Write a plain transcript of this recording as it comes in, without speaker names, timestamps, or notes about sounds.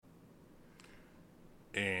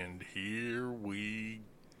And here we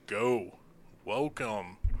go.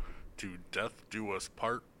 Welcome to Death Do Us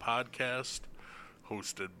Part podcast,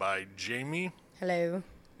 hosted by Jamie, Hello.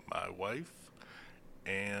 my wife,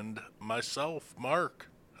 and myself, Mark.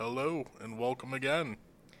 Hello, and welcome again.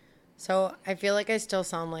 So I feel like I still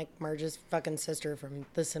sound like Marge's fucking sister from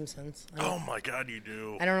The Simpsons. Oh my god, you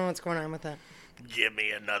do. I don't know what's going on with it. Give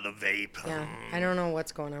me another vape. Yeah, I don't know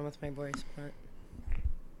what's going on with my voice, but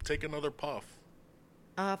Take another puff.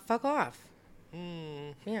 fuck off.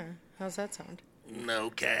 Yeah, how's that sound?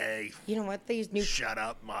 Okay. You know what? These new, Shut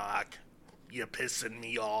up, Mark. You're pissing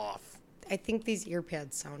me off. I think these ear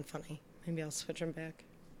pads sound funny. Maybe I'll switch them back.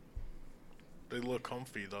 They look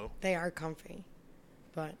comfy, though. They are comfy,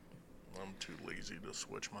 but I'm too lazy to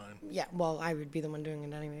switch mine. yeah. Well, I would be the one doing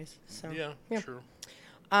it anyways. So Yeah, sure.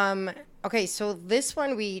 Okay, so this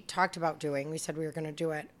one we talked about doing. We said we were going to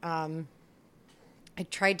do it. I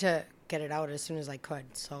tried to get it out as soon as I could.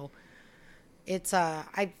 So it's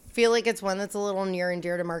I feel like it's one that's a little near and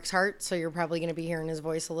dear to Mark's heart. So you're probably going to be hearing his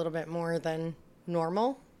voice a little bit more than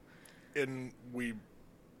normal. And we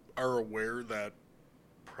are aware that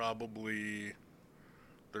probably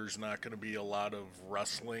there's not going to be a lot of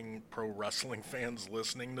pro wrestling fans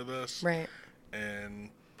listening to this. Right. And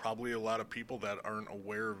probably a lot of people that aren't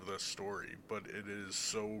aware of this story, but it is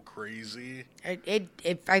so crazy.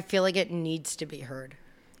 I feel like it needs to be heard.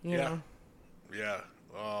 You know? Yeah.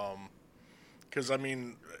 Because, I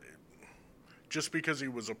mean, just because he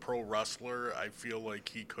was a pro wrestler, I feel like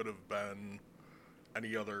he could have been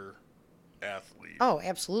any other athlete. Oh,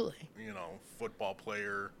 absolutely. You know, football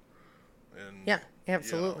player. And, Yeah,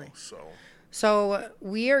 absolutely. You know, So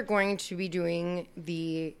we are going to be doing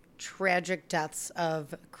the tragic deaths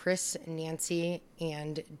of Chris, Nancy,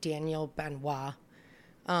 and Daniel Benoit.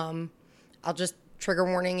 I'll just trigger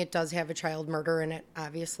warning, it does have a child murder in it,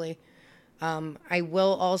 obviously. I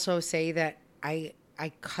will also say that I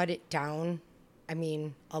cut it down, I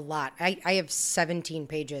mean, a lot. I have 17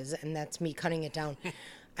 pages, and that's me cutting it down.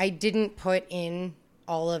 I didn't put in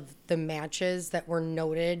all of the matches that were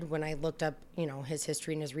noted when I looked up, you know, his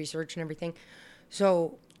history and his research and everything.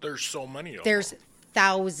 So there's so many of there's them.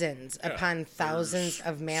 Thousands upon thousands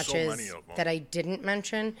of so matches many of them. that I didn't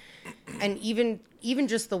mention. And even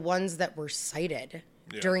just the ones that were cited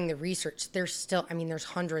during the research, there's still, I mean, there's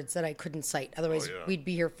hundreds that I couldn't cite. Otherwise, we'd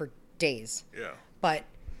be here for days. Yeah. But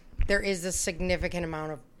there is a significant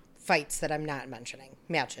amount of fights that I'm not mentioning.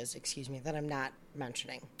 Matches, excuse me, that I'm not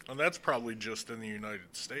mentioning. And that's probably just in the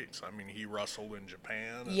United States. I mean, he wrestled in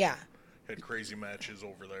Japan. And Yeah. had crazy matches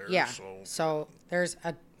over there. Yeah. So So there's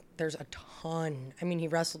a ton. I mean, he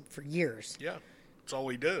wrestled for years. yeah, that's all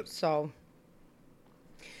he did. So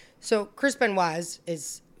Chris Benoit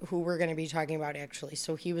is who we're going to be talking about, actually.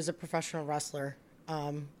 So he was a professional wrestler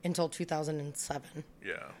until 2007.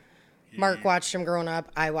 Yeah. Mark watched him growing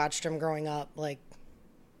up. I watched him growing up, like,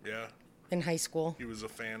 Yeah. in high school. He was a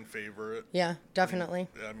fan favorite. Yeah, definitely.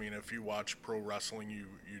 I mean, if you watch pro wrestling, you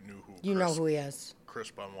knew who You know who he is.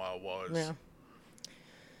 Chris Benoit was. Yeah.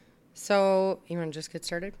 So, you want to just get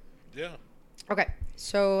started? Yeah. Okay.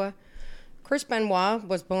 So, Chris Benoit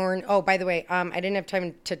was born... Oh, by the way, I didn't have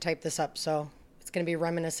time to type this up, so it's going to be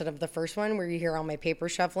reminiscent of the first one where you hear all my paper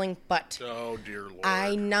shuffling, but... Oh, dear Lord.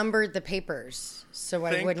 I numbered the papers, so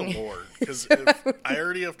I Thank wouldn't... the Lord. Because I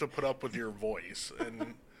already have to put up with your voice.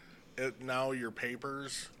 And now your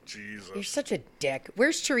papers, Jesus. You're such a dick.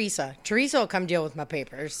 Where's Teresa? Teresa will come deal with my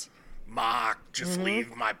papers. Mark, just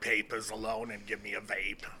leave my papers alone and give me a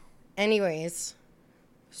vape. Anyways,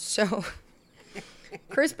 so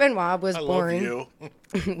Chris Benoit was born... Love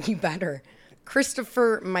you. You better.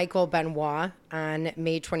 Christopher Michael Benoit on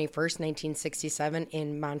May 21st, 1967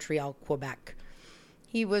 in Montreal, Quebec.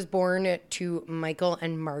 He was born to Michael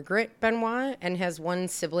and Margaret Benoit and has one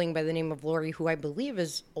sibling by the name of Lori, who I believe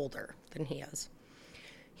is older than he is.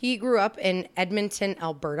 He grew up in Edmonton,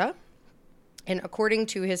 Alberta, and according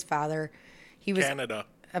to his father, he was Canada.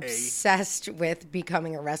 obsessed with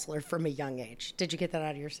becoming a wrestler from a young age. Did you get that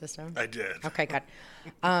out of your system? I did. Okay, good.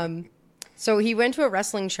 So he went to a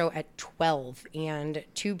wrestling show at 12, and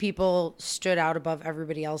two people stood out above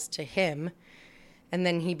everybody else to him, and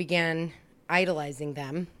then he began idolizing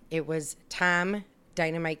them. It was Tom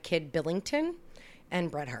Dynamite Kid Billington and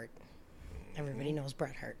Bret Hart. Everybody knows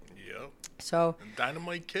Bret Hart. Yep. So And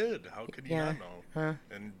Dynamite Kid. How could you Yeah. not know?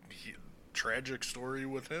 And tragic story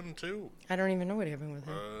with him, too. I don't even know what happened with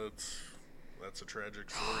him. That's a tragic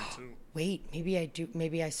story, too. Wait, maybe I do.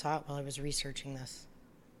 Maybe I saw it while I was researching this.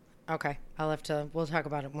 Okay, we'll talk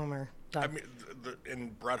about it when we're done. I mean,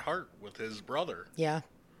 and Bret Hart with his brother. Yeah.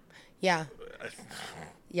 Yeah. I,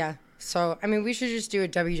 Yeah. So, I mean, we should just do a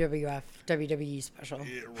WWF, WWE special.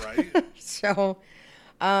 yeah, right? So,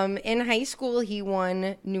 in high school, he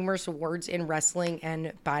won numerous awards in wrestling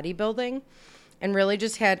and bodybuilding and really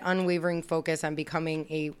just had unwavering focus on becoming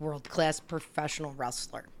a world-class professional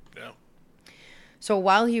wrestler. Yeah. So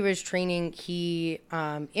while he was training, he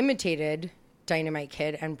imitated Dynamite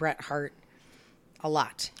Kid and Bret Hart a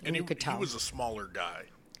lot. And you could tell. He was a smaller guy.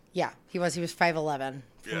 Yeah, he was. He was 5'11",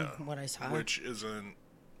 from Yeah. what I saw. Which isn't...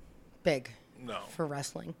 Big. No. For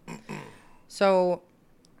wrestling. So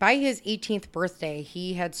by his 18th birthday,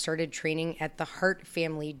 he had started training at the Hart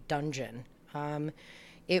Family Dungeon.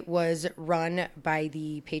 It was run by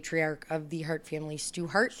the patriarch of the Hart family, Stu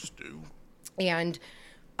Hart. Stu. And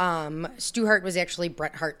Stu Hart was actually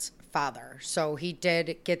Bret Hart's father. So he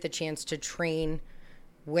did get the chance to train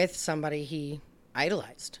with somebody he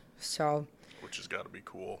idolized. So... which has got to be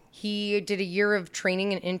cool. He did a year of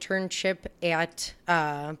training and internship at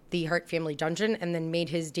the Hart Family Dungeon and then made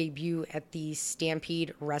his debut at the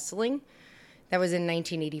Stampede Wrestling. That was in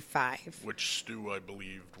 1985. Which Stu, I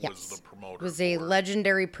believe, Yes. was the promoter. It was a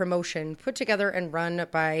legendary promotion put together and run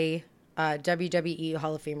by WWE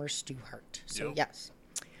Hall of Famer Stu Hart. So, Yep. yes.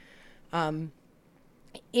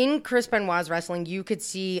 In Chris Benoit's wrestling, you could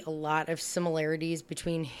see a lot of similarities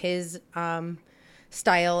between his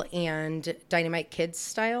style and Dynamite Kid's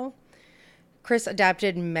style. Chris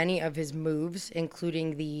adapted many of his moves,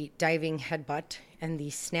 including the diving headbutt and the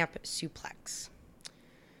snap suplex.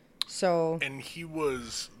 So, And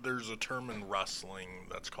there's a term in wrestling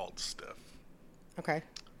that's called stiff. okay.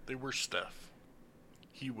 They were stiff.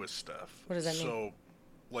 He was stiff. What does that mean? So,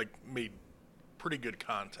 like, made pretty good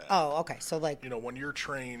contact. Oh, okay. So, like, You know, when you're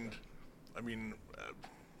trained, I mean,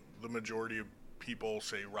 the majority of people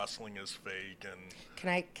say wrestling is fake, and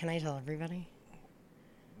can I tell everybody?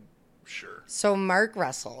 sure. So Mark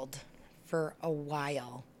wrestled for a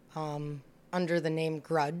while under the name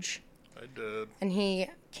Grudge, I did. and he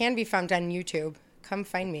can be found on YouTube. Come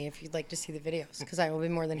find me if you'd like to see the videos, because I will be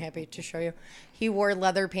more than happy to show you. He wore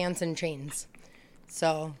leather pants and chains,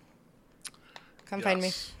 so come find me.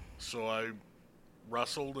 Yes. So I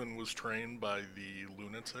wrestled and was trained by the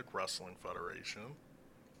Lunatic Wrestling Federation.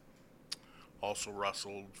 Also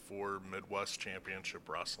wrestled for Midwest Championship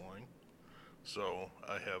Wrestling. So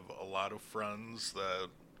I have a lot of friends that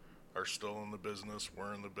are still in the business,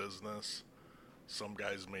 were in the business. Some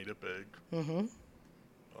guys made it big. Mm-hmm.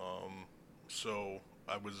 So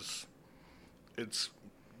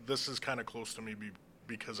this is kind of close to me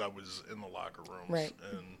because I was in the locker rooms. Right.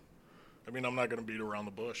 And I mean, I'm not going to beat around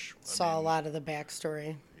the bush. Saw a lot of the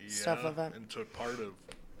backstory stuff of it. And took part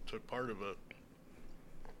of it.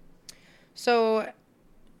 So,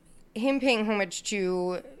 him paying homage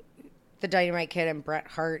to the Dynamite Kid and Bret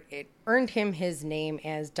Hart, it earned him his name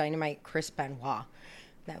as Dynamite Chris Benoit.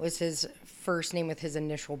 That was his first name with his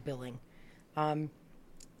initial billing.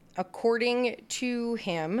 According to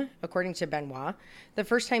Benoit, the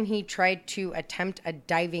first time he tried to attempt a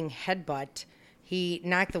diving headbutt, he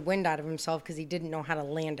knocked the wind out of himself because he didn't know how to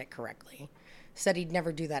land it correctly. Said he'd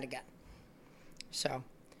never do that again. So...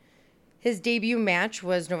 his debut match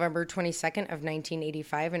was November 22nd of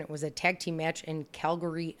 1985, and it was a tag team match in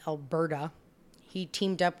Calgary, Alberta. He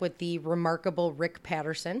teamed up with the remarkable Rick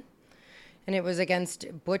Patterson, and it was against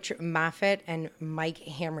Butch Moffat and Mike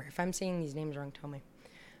Hammer. If I'm saying these names wrong, tell me.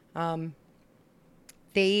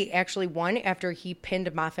 They actually won after he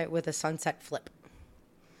pinned Moffat with a sunset flip.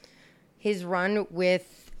 His run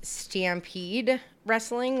with Stampede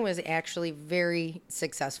Wrestling was actually very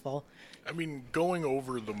successful. I mean, going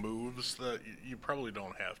over the moves that you probably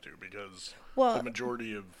don't have to, because the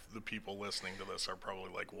majority of the people listening to this are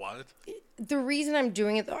probably like, what? The reason I'm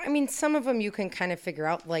doing it, though, I mean, some of them you can kind of figure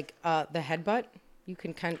out, like the headbutt. You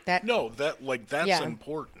can kind of that. No, that's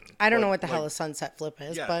important. I don't know what the hell a sunset flip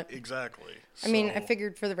is, yeah, but exactly. I mean, I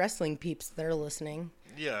figured for the wrestling peeps that are listening.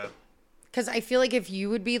 Yeah. Because I feel like if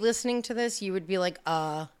you would be listening to this, you would be like,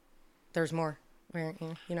 there's more. Where,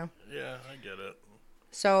 you know? Yeah, I get it.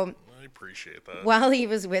 So I appreciate that. While he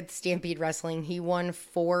was with Stampede Wrestling, he won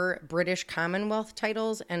 4 British Commonwealth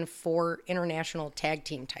titles and 4 international tag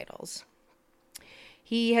team titles.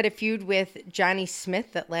 He had a feud with Johnny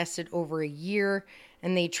Smith that lasted over a year,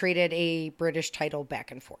 and they traded a British title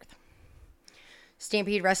back and forth.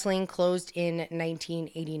 Stampede Wrestling closed in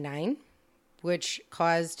 1989, which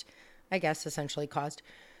essentially caused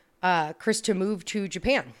Chris to move to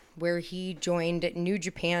Japan, where he joined New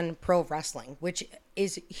Japan Pro Wrestling, which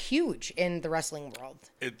is huge in the wrestling world.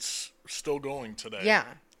 It's still going today. Yeah.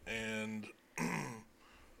 And,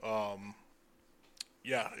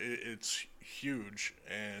 it's huge.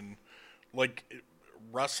 And, like,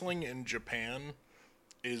 wrestling in Japan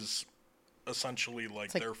is essentially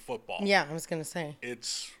like their football. Yeah, I was gonna say.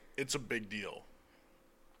 It's a big deal.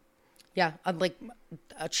 Yeah, like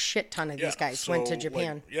a shit ton of these guys went to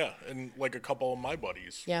Japan. And like a couple of my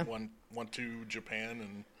buddies Yeah. went to Japan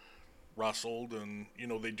and wrestled, and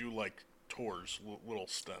they do like tours, little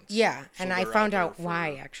stints. Yeah, So and I they're found there out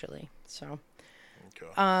why actually. So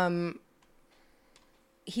Okay.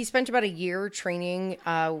 he spent about a year training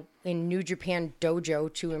in New Japan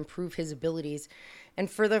Dojo to improve his abilities. And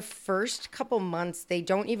for the first couple months, they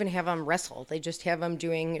don't even have him wrestle. They just have him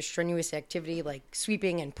doing strenuous activity like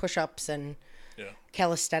sweeping and push-ups and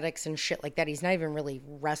calisthenics and shit like that. He's not even really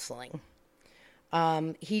wrestling.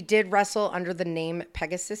 He did wrestle under the name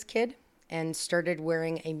Pegasus Kid and started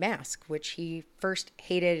wearing a mask, which he first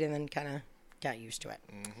hated and then kind of got used to it.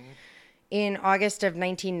 Mm-hmm. In August of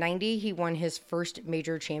 1990, he won his first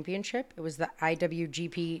major championship. It was the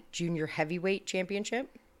IWGP Junior Heavyweight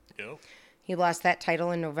Championship. Yeah. He lost that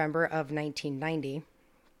title in November of 1990,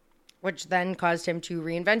 which then caused him to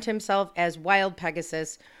reinvent himself as Wild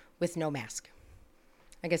Pegasus with no mask.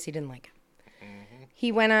 I guess he didn't like it. Mm-hmm.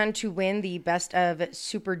 He went on to win the Best of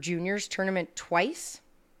Super Juniors tournament twice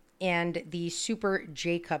and the Super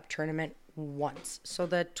J Cup tournament once. So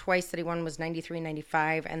the twice that he won was 93,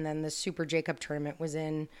 95, and then the Super J Cup tournament was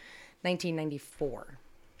in 1994.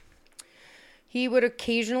 He would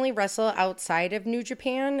occasionally wrestle outside of New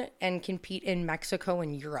Japan and compete in Mexico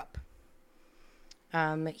and Europe.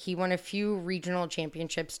 He won a few regional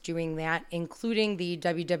championships doing that, including the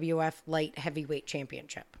WWF Light Heavyweight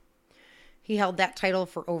Championship. He held that title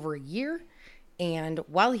for over a year, and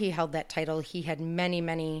while he held that title, he had many,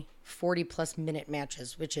 many 40-plus minute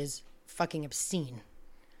matches, which is fucking obscene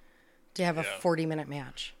to have a 40-minute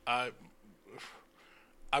match. I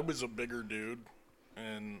was a bigger dude,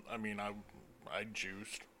 and I mean, I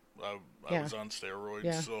juiced. I was on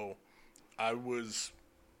steroids, so I was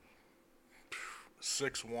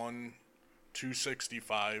 6'1",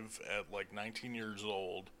 265 at like 19 years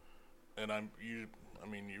old, and you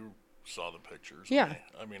saw the pictures. Yeah.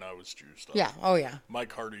 I mean, I was juiced up. Yeah. Oh yeah. My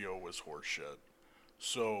cardio was horseshit.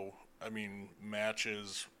 So I mean,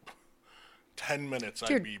 matches. 10 minutes,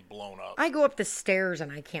 Dude, I'd be blown up. I go up the stairs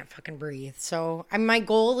and I can't fucking breathe. So my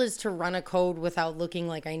goal is to run a code without looking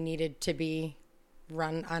like I needed to be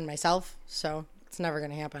run on myself. So it's never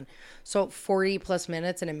going to happen. So 40 plus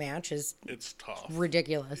minutes in a match it's tough.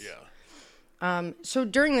 Ridiculous. Yeah. So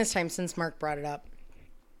during this time, since Mark brought it up,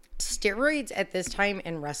 steroids at this time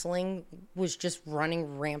in wrestling was just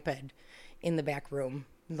running rampant in the back room,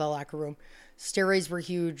 the locker room. Steroids were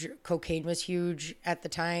huge. Cocaine was huge at the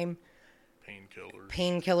time.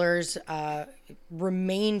 Painkillers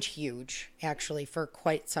remained huge, actually, for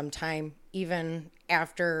quite some time, even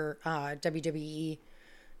after WWE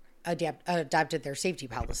adopted their safety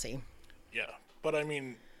policy. Yeah, but I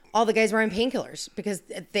mean... all the guys were on painkillers because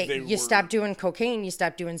you stop doing cocaine, you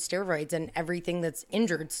stop doing steroids, and everything that's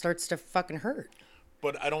injured starts to fucking hurt.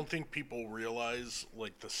 But I don't think people realize,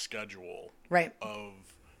 like, the schedule of,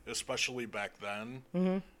 especially back then...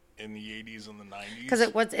 Mm-hmm. In the 80s and the 90s. Because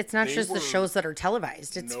it's not just the shows that are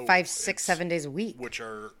televised. It's 5, 6, 7 days a week. Which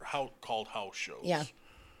are called house shows. Yeah.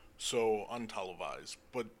 So untelevised.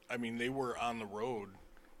 But, I mean, they were on the road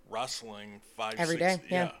wrestling 5, every 6 day.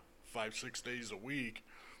 Yeah. 5, 6 days a week.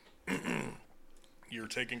 You're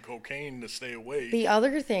taking cocaine to stay awake. The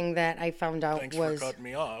other thing that I found out Thanks was... for cutting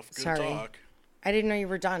me off. Good sorry. talk. I didn't know you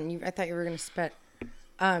were done. I thought you were going to spit.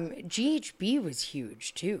 GHB was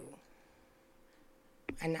huge, too.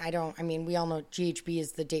 And we all know GHB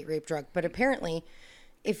is the date rape drug, but apparently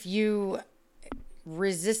if you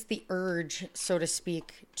resist the urge, so to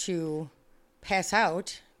speak, to pass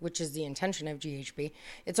out, which is the intention of GHB,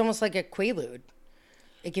 it's almost like a Quaalude.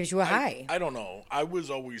 It gives you a high. I don't know. I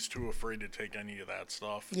was always too afraid to take any of that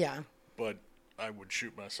stuff. Yeah. But I would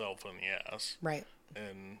shoot myself in the ass. Right.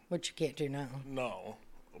 And which you can't do now. No.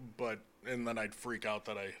 And then I'd freak out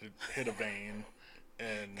that I hit a vein.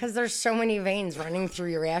 Because there's so many veins running through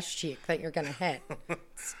your ass cheek that you're going to hit.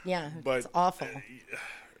 It's awful.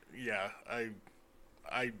 Yeah,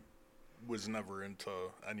 I was never into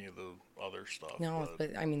any of the other stuff. No,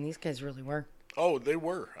 but I mean, these guys really were. Oh, they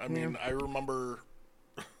were. I mean, I remember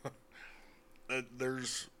I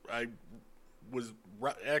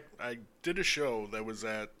did a show that was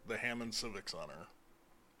at the Hammond Civic Center.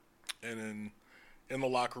 And in the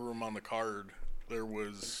locker room on the card, there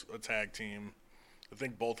was a tag team. I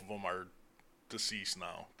think both of them are deceased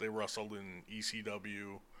now. They wrestled in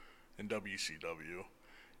ECW and WCW.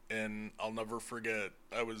 And I'll never forget,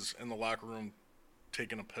 I was in the locker room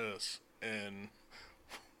taking a piss, and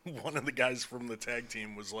one of the guys from the tag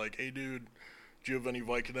team was like, "Hey, dude, Do you have any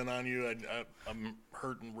Vicodin on you? I'm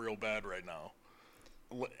hurting real bad right now.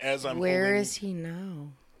 As I'm Where holding, is he now?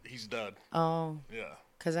 he's dead. Oh, Yeah.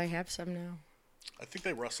 because I have some now. I think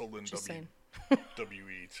they wrestled in Just saying.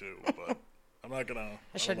 WWE too, but I'm not gonna.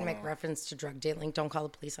 I shouldn't make reference to drug dealing. Don't call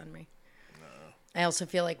the police on me. I also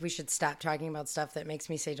feel like we should stop talking about stuff that makes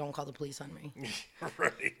me say don't call the police on me.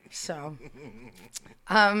 Right. So,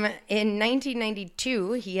 in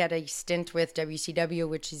 1992, he had a stint with WCW,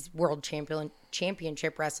 which is World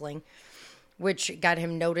Championship Wrestling, which got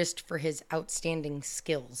him noticed for his outstanding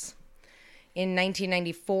skills. In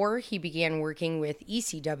 1994, he began working with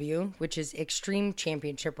ECW, which is Extreme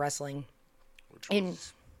Championship Wrestling. Which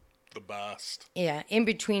was the best. Yeah, in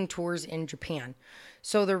between tours in Japan.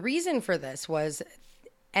 So the reason for this was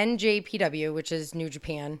NJPW, which is New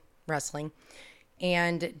Japan Wrestling,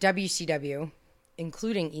 and WCW,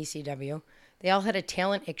 including ECW, they all had a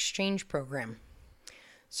talent exchange program.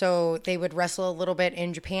 So they would wrestle a little bit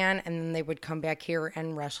in Japan, and then they would come back here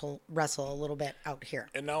and wrestle a little bit out here.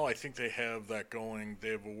 And now I think they have that going. They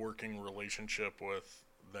have a working relationship with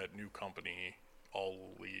that new company,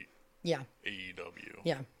 All Elite. Yeah. AEW.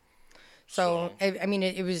 Yeah. So I mean,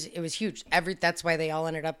 it was huge. That's why they all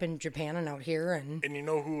ended up in Japan and out here. And you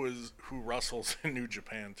know who wrestles in New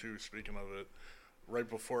Japan too? Speaking of it, right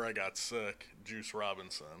before I got sick, Juice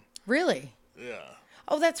Robinson. Really? Yeah.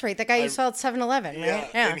 Oh, that's right. The guy you saw at 7-Eleven, right?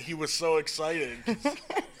 Yeah. And he was so excited.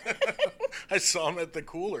 I saw him at the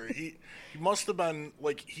cooler. He must have been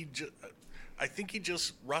like I think he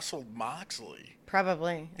just wrestled Moxley.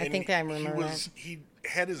 Probably. I think I remember that. He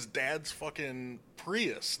had his dad's fucking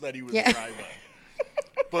Prius that he was driving.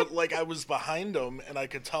 But, like, I was behind him, and I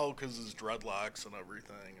could tell because his dreadlocks and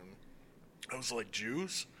everything. And I was like,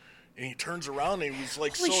 Juice? And he turns around, and he was,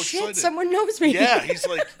 like, Holy so shit, excited. someone knows me. Yeah, he's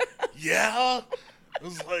like, yeah? I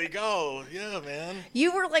was like, oh, yeah, man.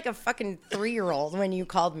 You were like a fucking 3-year-old when you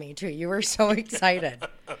called me, too. You were so excited.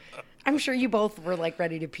 I'm sure you both were, like,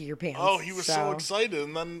 ready to pee your pants. Oh, he was so excited.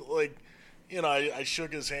 And then, like, you know, I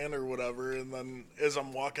shook his hand or whatever, and then as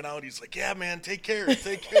I'm walking out, he's like, yeah, man, take care.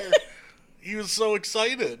 He was so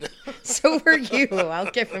excited. So were you.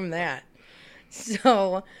 I'll give him that.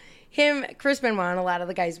 So Chris Benoit, and a lot of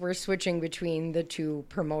the guys were switching between the two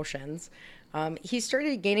promotions. He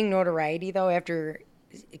started gaining notoriety, though, after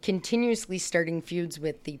continuously starting feuds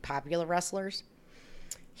with the popular wrestlers.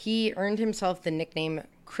 He earned himself the nickname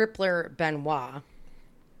Crippler Benoit,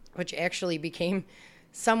 which actually became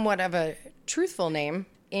somewhat of a truthful name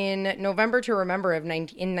in November to Remember in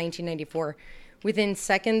 1994. Within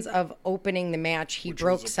seconds of opening the match, he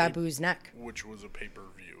broke Sabu's neck. Which was a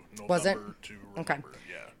pay-per-view. Was it? November to Remember, Okay.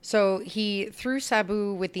 yeah. So he threw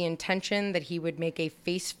Sabu with the intention that he would make a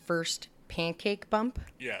face-first pancake bump.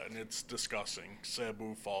 Yeah, and it's disgusting.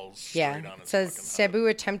 Sabu falls straight on his It says fucking Sabu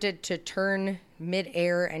head. attempted to turn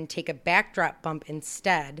mid-air and take a backdrop bump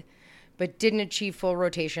instead, but didn't achieve full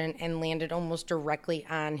rotation and landed almost directly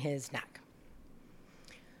on his neck.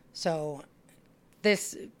 So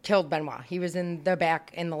this killed Benoit. He was in the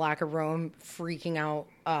back in the locker room freaking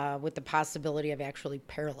out with the possibility of actually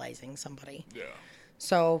paralyzing somebody. Yeah.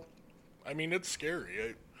 So, I mean, it's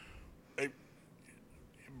scary.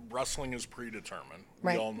 Wrestling is predetermined.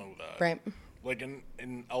 Right. We all know that. Right. Like in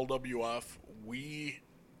LWF, we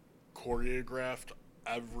choreographed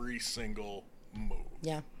every single move.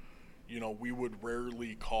 Yeah. You know, we would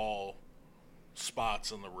rarely call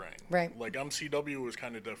spots in the ring. Right. Like MCW was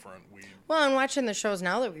kind of different. Well, and watching the shows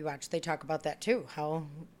now that we watch, they talk about that too. How,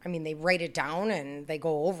 I mean, they write it down and they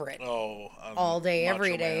go over it. All day, Macho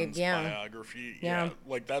every day. Man's Yeah. biography. Yeah.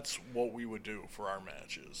 Like that's what we would do for our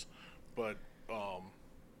matches. But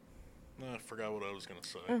I forgot what I was gonna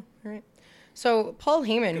say. Oh, all right. So Paul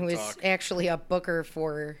Heyman, who is talk. actually a booker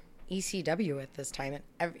for ECW at this time,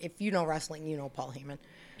 and if you know wrestling, you know Paul Heyman.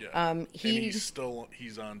 Yeah. And he's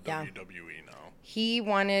on Yeah. WWE now. He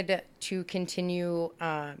wanted to continue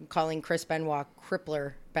calling Chris Benoit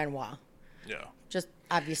Crippler Benoit. Yeah. Just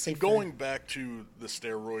obviously Going back to the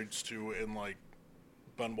steroids too, and like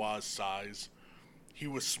Benoit's size, he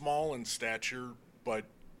was small in stature, but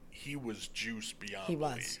he was juiced beyond he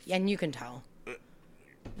was, belief. and you can tell.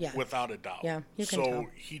 Yeah. Without a doubt. Yeah, you can so tell.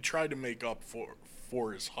 he tried to make up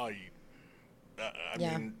for his height. I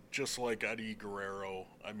mean, just like Eddie Guerrero.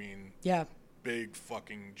 I mean, Yeah. big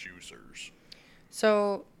fucking juicers.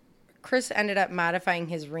 So Chris ended up modifying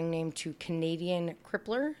his ring name to Canadian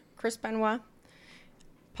Crippler, Chris Benoit.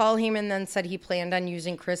 Paul Heyman then said he planned on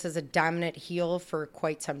using Chris as a dominant heel for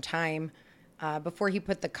quite some time before he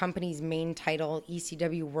put the company's main title,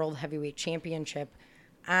 ECW World Heavyweight Championship,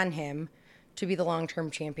 on him to be the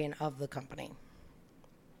long-term champion of the company.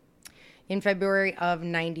 In February of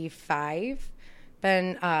 95,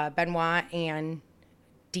 Benoit and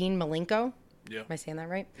Dean Malenko. Yeah. Am I saying that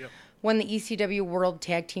right? Yeah. Won the ECW World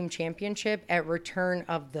Tag Team Championship at Return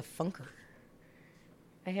of the Funker.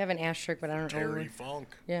 I have an asterisk, but I don't know. Terry Funk.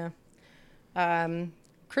 Yeah.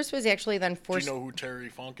 Chris was actually then forced... Do you know who Terry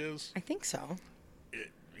Funk is? I think so.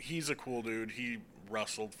 He's a cool dude. He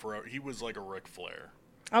wrestled for... He was like a Ric Flair.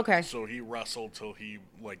 Okay. So he wrestled till he,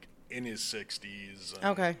 like, in his 60s. And,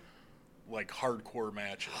 Okay. Like, hardcore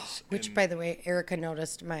matches. Which, by the way, Erica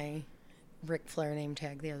noticed my Ric Flair name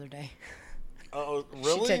tag the other day. Oh,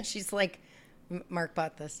 really? She did. She's like, Mark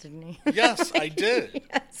bought this, didn't he? Yes, I did.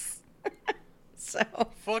 Yes. So.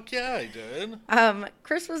 Fuck yeah, I did.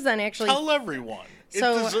 Chris was then actually... Tell everyone.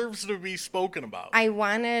 So, it deserves to be spoken about. I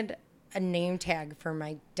wanted a name tag for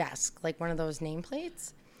my desk, like one of those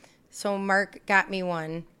nameplates. So Mark got me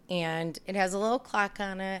one, and it has a little clock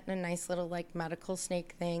on it and a nice little, like, medical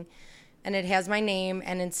snake thing. And it has my name,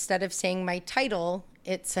 and instead of saying my title,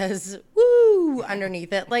 it says, woo,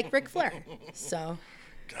 underneath it, like Ric Flair. So.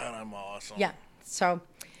 God, I'm awesome. Yeah. So,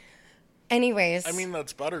 anyways. I mean,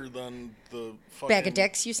 that's better than the fucking... Bag of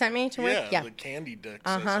dicks you sent me to work? Yeah, the candy dicks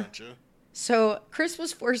I sent you. So, Chris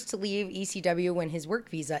was forced to leave ECW when his work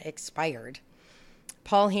visa expired.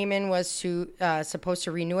 Paul Heyman was supposed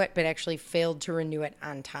to renew it, but actually failed to renew it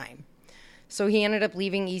on time. So he ended up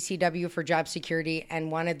leaving ECW for job security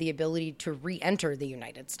and wanted the ability to re-enter the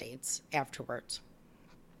United States afterwards.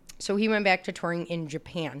 So he went back to touring in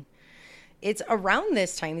Japan. It's around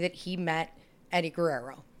this time that he met Eddie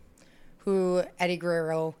Guerrero, who Eddie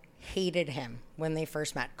Guerrero hated him when they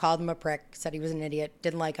first met. Called him a prick, said he was an idiot,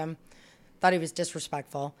 didn't like him, thought he was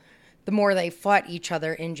disrespectful. The more they fought each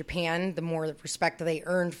other in Japan, the more respect they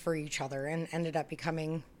earned for each other and ended up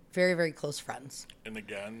becoming very, very close friends. And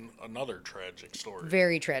again, another tragic story.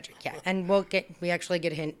 Very tragic, yeah. And we actually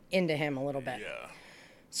get into him a little bit. Yeah.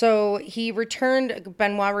 So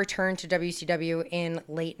Benoit returned to WCW in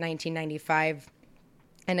late 1995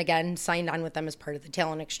 and again signed on with them as part of the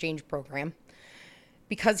talent exchange program.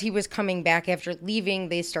 Because he was coming back after leaving,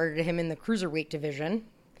 they started him in the cruiserweight division.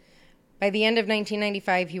 By the end of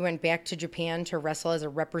 1995, he went back to Japan to wrestle as a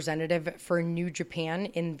representative for New Japan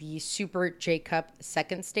in the Super J-Cup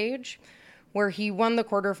second stage, where he won the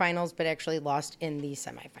quarterfinals but actually lost in the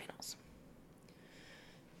semifinals.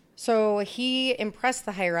 So he impressed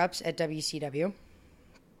the higher-ups at WCW,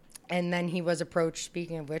 and then he was approached,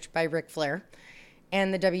 speaking of which, by Ric Flair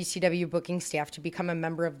and the WCW booking staff to become a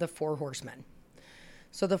member of the Four Horsemen.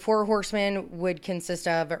 So the Four Horsemen would consist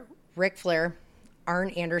of Ric Flair,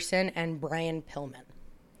 Arn Anderson, and Brian Pillman.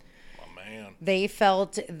 Oh, man. They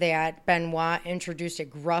felt that Benoit introduced a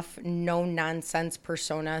gruff, no-nonsense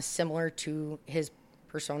persona similar to his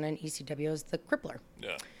persona in ECW as the Crippler.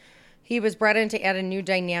 Yeah. He was brought in to add a new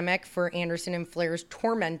dynamic for Anderson and Flair's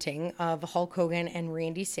tormenting of Hulk Hogan and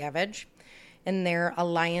Randy Savage in their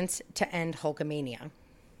alliance to end Hulkamania.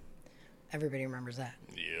 Everybody remembers that.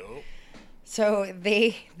 Yep. So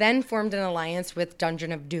they then formed an alliance with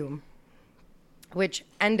Dungeon of Doom, which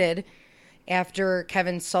ended after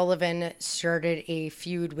Kevin Sullivan started a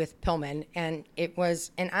feud with Pillman, and it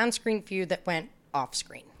was an on-screen feud that went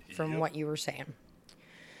off-screen, from what you were saying.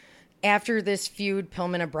 After this feud,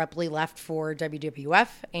 Pillman abruptly left for WWF,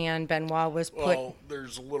 and Benoit was put... Well,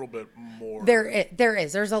 there's a little bit more. There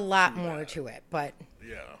is. There's a lot more to it, but...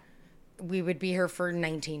 Yeah. We would be here for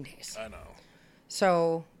 19 days. I know.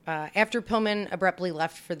 So, after Pillman abruptly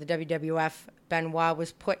left for the WWF, Benoit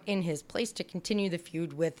was put in his place to continue the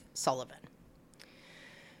feud with Sullivan.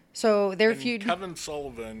 So their feud... Kevin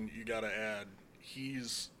Sullivan, you got to add,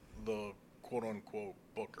 he's the quote-unquote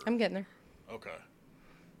booker. I'm getting there. Okay.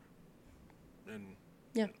 And...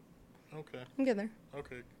 Yeah. Okay. I'm getting there.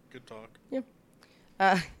 Okay. Good talk.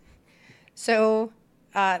 Yeah. So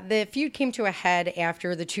the feud came to a head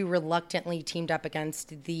after the two reluctantly teamed up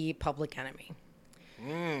against the Public Enemy.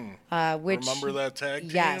 Which, remember that tag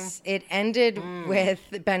team? Yes. It ended with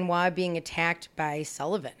Benoit being attacked by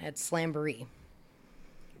Sullivan at Slamboree.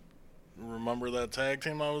 Remember that tag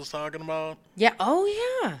team I was talking about? Yeah. Oh,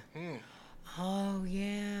 yeah. Oh,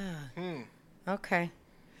 yeah. Okay.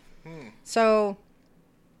 So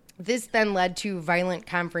this then led to violent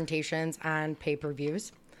confrontations on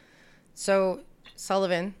pay-per-views. So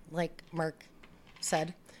Sullivan, like Mark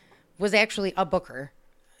said, was actually a booker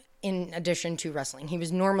in addition to wrestling. He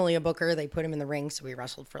was normally a booker. They put him in the ring, so he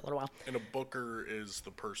wrestled for a little while. And a booker is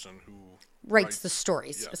the person who writes the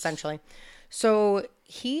stories, essentially. So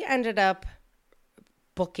he ended up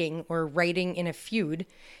booking or writing in a feud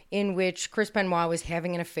in which Chris Benoit was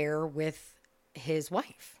having an affair with his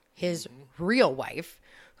wife, his real wife,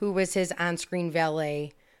 who was his on-screen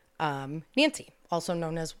valet, Nancy, also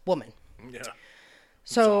known as Woman. Yeah.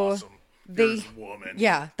 So awesome. they, Here's woman.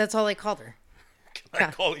 yeah, that's all I called her. Can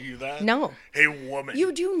I call you that? No. Hey, woman.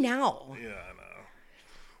 You do now. Yeah, I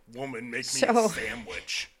know. Woman, make me a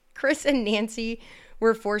sandwich. Chris and Nancy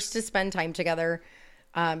were forced to spend time together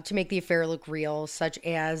to make the affair look real, such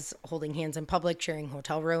as holding hands in public, sharing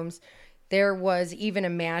hotel rooms. There was even a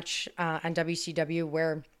match on WCW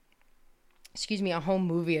where, a home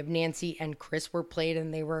movie of Nancy and Chris were played,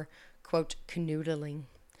 and they were, quote, canoodling.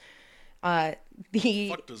 What the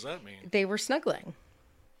fuck does that mean? They were snuggling.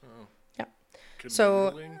 Oh. Yeah.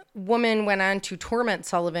 So, woman went on to torment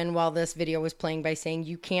Sullivan while this video was playing by saying,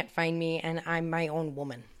 "You can't find me, and I'm my own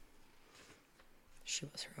woman." She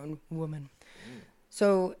was her own woman.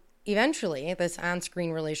 So eventually, this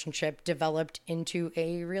on-screen relationship developed into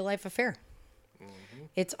a real-life affair. Mm-hmm.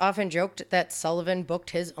 It's often joked that Sullivan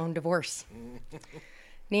booked his own divorce.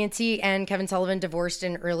 Nancy and Kevin Sullivan divorced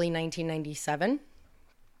in early 1997.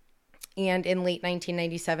 And in late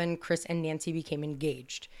 1997, Chris and Nancy became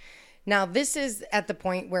engaged. Now, this is at the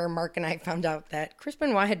point where Mark and I found out that Chris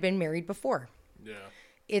Benoit had been married before. Yeah.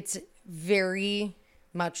 It's very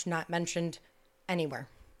much not mentioned anywhere.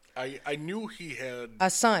 I knew he had a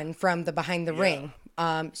son from the Behind the Ring.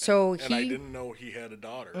 So and I didn't know he had a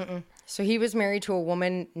daughter. So he was married to a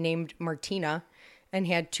woman named Martina and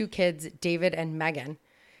had 2 kids, David and Megan.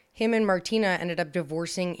 Him and Martina ended up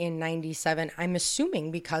divorcing in 97, I'm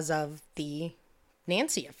assuming because of the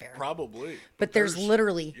Nancy affair. Probably. But there's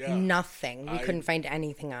literally nothing. We couldn't find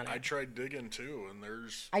anything on it. I tried digging too, and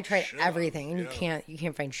I tried everything, and you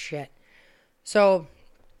can't find shit. So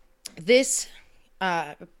this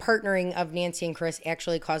partnering of Nancy and Chris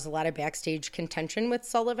actually caused a lot of backstage contention with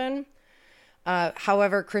Sullivan.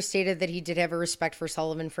 However, Chris stated that he did have a respect for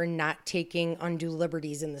Sullivan for not taking undue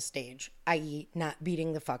liberties in the stage, i.e. not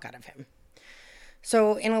beating the fuck out of him.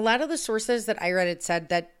 So in a lot of the sources that I read, it said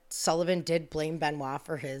that Sullivan did blame Benoit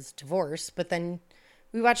for his divorce, but then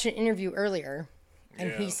we watched an interview earlier,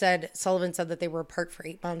 and Sullivan said that they were apart for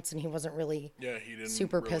 8 months, and he wasn't really he didn't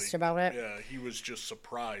super pissed about it. Yeah, he was just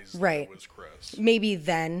surprised that it was Chris. Maybe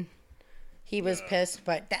then he was pissed,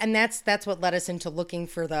 and that's what led us into looking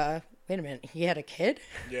for the, wait a minute, he had a kid?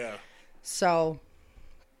 Yeah. So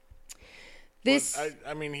this...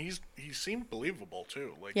 I mean, he seemed believable,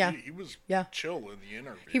 too. Like, he was chill in the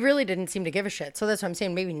interview. He really didn't seem to give a shit. So that's what I'm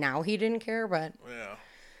saying. Maybe now he didn't care, but... Yeah.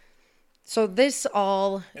 So this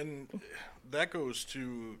all... And that goes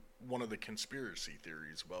to one of the conspiracy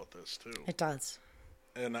theories about this, too. It does.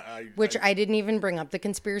 And I didn't even bring up the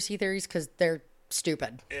conspiracy theories because they're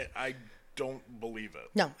stupid. I don't believe it.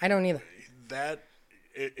 No, I don't either.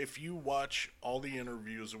 If you watch all the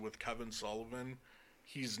interviews with Kevin Sullivan,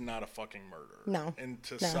 he's not a fucking murderer. No. And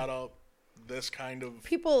to set up this kind of...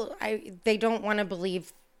 People, they don't want to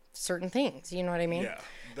believe certain things. You know what I mean? Yeah.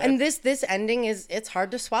 And this ending it's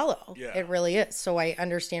hard to swallow. Yeah. It really is. So I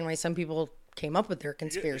understand why some people came up with their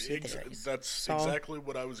conspiracy theories. That's exactly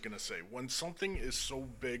what I was going to say. When something is so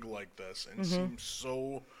big like this and seems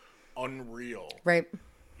so unreal. Right.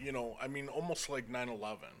 You know, I mean, almost like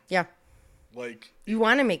 9/11. Yeah. Like... You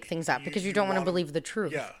want to make things up because you don't want to believe the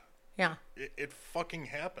truth. Yeah. Yeah. It fucking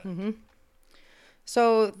happened.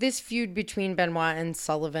 So this feud between Benoit and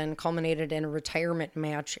Sullivan culminated in a retirement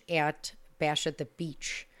match at Bash at the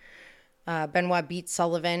Beach. Benoit beat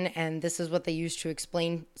Sullivan, and this is what they used to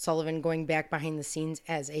explain Sullivan going back behind the scenes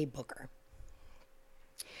as a booker.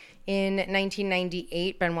 In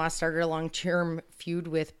 1998, Benoit started a long-term feud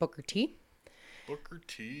with Booker T. Booker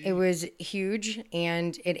T. It was huge,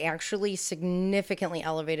 and it actually significantly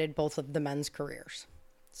elevated both of the men's careers.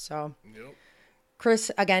 So, Chris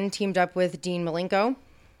again teamed up with Dean Malenko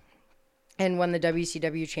and won the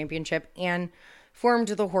WCW championship and formed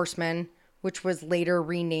the Horsemen, which was later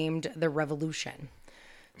renamed the Revolution.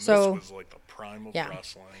 And so this was like the prime of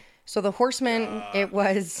wrestling. So the Horsemen, it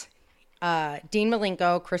was Dean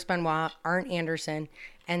Malenko, Chris Benoit, Arn Anderson,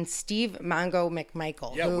 and Steve Mongo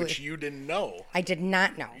McMichael. Yeah, which you didn't know. I did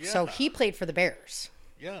not know. Yeah. So he played for the Bears.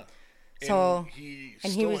 Yeah. So he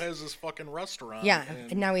still has his fucking restaurant. Yeah,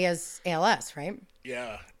 and now he has ALS, right?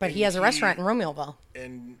 Yeah. But he has a restaurant in Romeoville.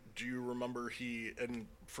 And do you remember and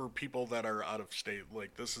for people that are out of state,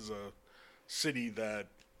 like this is a city that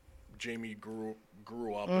Jamie grew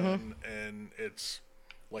up in, and it's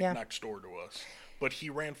like next door to us. But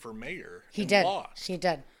he ran for mayor. He and did. Lost. He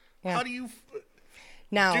did. Yeah. How do you...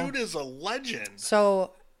 Now, dude is a legend.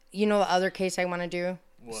 So, you know the other case I want to do?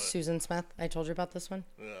 What? Susan Smith. I told you about this one.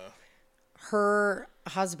 Yeah. Her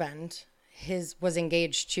husband, was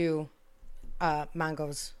engaged to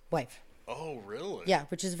Mongo's wife. Oh, really? Yeah,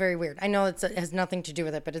 which is very weird. I know it has nothing to do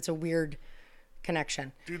with it, but it's a weird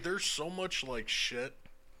connection. Dude, there's so much like shit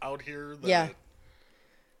out here that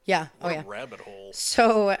Yeah. Oh, What yeah. a rabbit hole.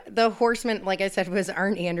 So the Horsemen, like I said, was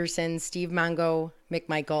Arn Anderson, Steve Mongo,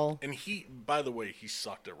 McMichael. And he, by the way, he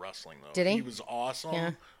sucked at wrestling, though. Did he? He was awesome.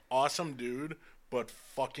 Yeah. Awesome dude, but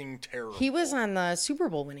fucking terrible. He was on the Super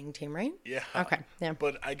Bowl winning team, right? Yeah. Okay. Yeah.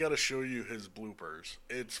 But I gotta show you his bloopers.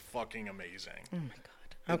 It's fucking amazing. Oh my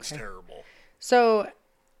God. It's terrible. So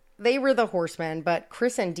they were the Horsemen, but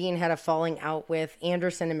Chris and Dean had a falling out with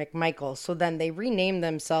Anderson and McMichael. So then they renamed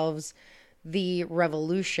themselves the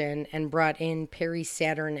Revolution and brought in Perry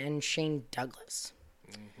Saturn and Shane Douglas.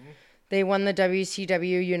 Mm-hmm. They won the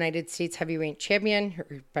WCW United States Heavyweight Champion,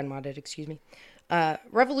 or Benoit did, excuse me.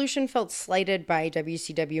 Revolution felt slighted by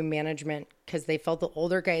WCW management because they felt the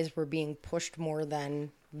older guys were being pushed more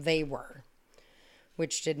than they were,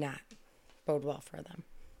 which did not bode well for them.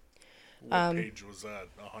 What page was that?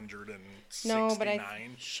 169? No, but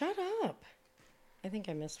shut up. I think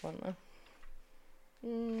I missed one though.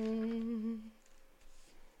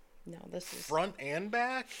 No, this is Front and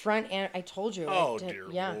back? front and I told you. Oh, dear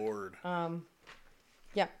Lord.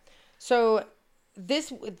 Yeah. So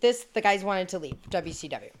this the guys wanted to leave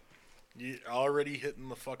WCW. You already hitting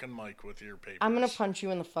the fucking mic with your papers. I'm gonna punch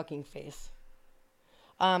you in the fucking face.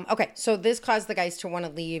 Okay, so this caused the guys to want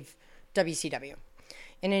to leave WCW.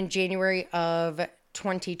 And in January of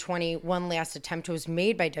 2020, one last attempt was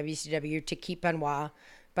made by WCW to keep Benoit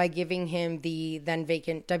by giving him the then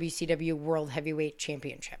vacant WCW World Heavyweight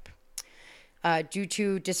Championship. Due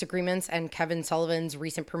to disagreements and Kevin Sullivan's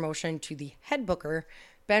recent promotion to the head booker,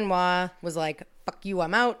 Benoit was like, fuck you,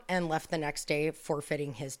 I'm out, and left the next day,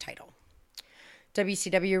 forfeiting his title.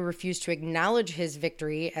 WCW refused to acknowledge his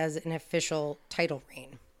victory as an official title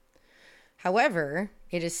reign. However,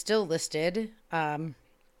 it is still listed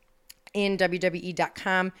in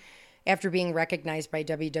WWE.com after being recognized by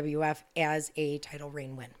WWF as a title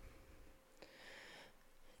reign win.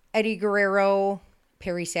 Eddie Guerrero,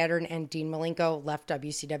 Perry Saturn, and Dean Malenko left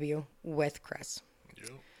WCW with Chris.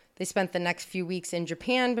 Yep. They spent the next few weeks in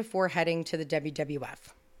Japan before heading to the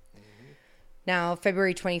WWF. Now,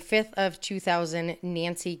 February 25th of 2000,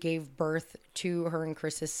 Nancy gave birth to her and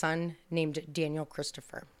Chris's son named Daniel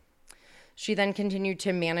Christopher. She then continued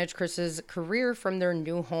to manage Chris's career from their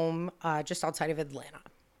new home just outside of Atlanta.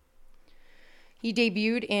 He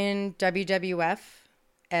debuted in WWF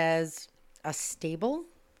as a stable.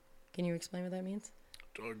 Can you explain what that means?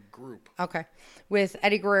 A group. Okay. With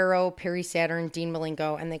Eddie Guerrero, Perry Saturn, Dean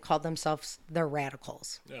Malenko, and they called themselves the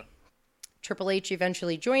Radicals. Yeah. Triple H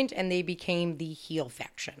eventually joined, and they became the heel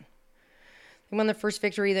faction. They won the first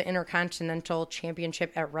victory, the Intercontinental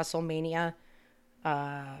Championship at WrestleMania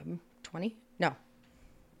 20? No.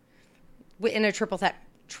 In a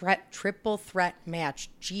triple threat match,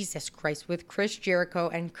 Jesus Christ, with Chris Jericho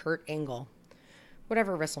and Kurt Angle.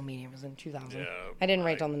 Whatever WrestleMania was in 2000. Yeah, I didn't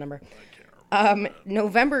write down the number. I can't remember.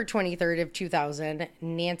 November 23rd of 2000,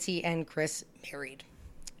 Nancy and Chris married.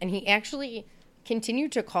 And he actually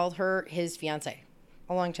continued to call her his fiance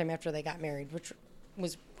a long time after they got married, which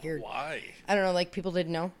was weird. Why? I don't know, like people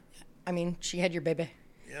didn't know. I mean, she had your baby.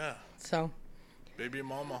 Yeah. So. Baby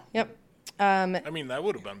mama. Yep. I mean, that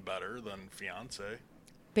would have been better than fiance.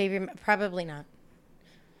 Baby, probably not.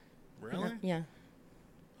 Really? Yeah.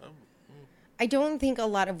 I don't think a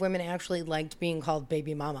lot of women actually liked being called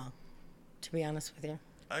baby mama, to be honest with you.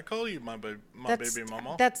 I call you my baby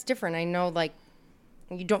mama. That's different. I know, like,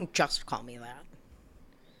 you don't just call me that.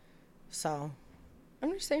 So,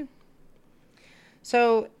 I'm just saying.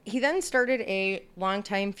 So, he then started a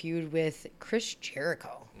long-time feud with Chris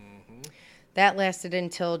Jericho. Mm-hmm. That lasted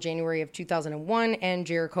until January of 2001, and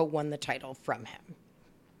Jericho won the title from him.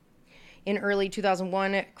 In early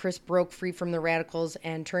 2001, Chris broke free from the Radicals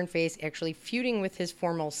and turned face, actually feuding with his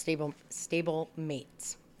former stable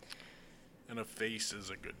mates. And a face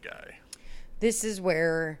is a good guy. This is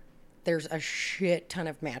where there's a shit ton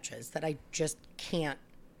of matches that I just can't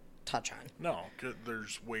touch on. No,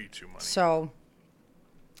 there's way too many. So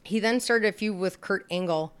he then started a feud with Kurt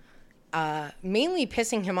Angle, mainly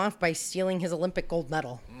pissing him off by stealing his Olympic gold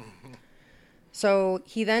medal. Mm-hmm. So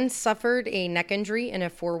he then suffered a neck injury in a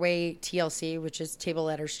 4-way TLC, which is table,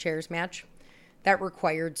 ladders, chairs match. That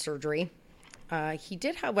required surgery. He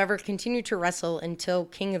did, however, continue to wrestle until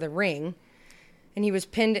King of the Ring, and he was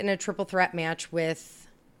pinned in a triple threat match with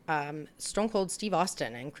Stone Cold Steve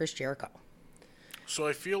Austin and Chris Jericho. So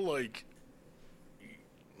I feel like,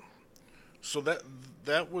 so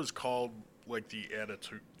that was called like the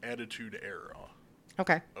Attitude Era.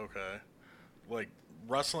 Okay. Okay. Like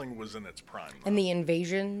wrestling was in its prime. And the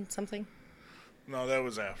Invasion something? No, that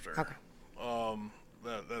was after. Okay.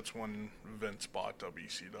 That's when Vince bought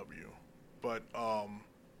WCW. But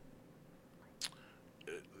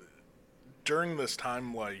during this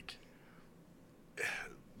time, like,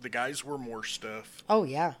 the guys were more stiff. Oh,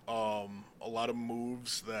 yeah. A lot of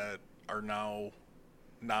moves that are now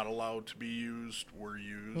not allowed to be used were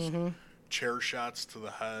used. Mm-hmm. Chair shots to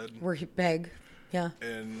the head. Were big. Yeah.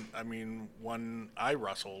 And, I mean, when I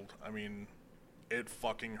wrestled, I mean, it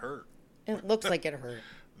fucking hurt. It looks like it hurt.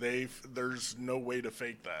 There's no way to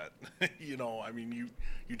fake that. You know, I mean,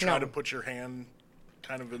 you try to put your hand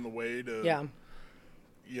kind of in the way to,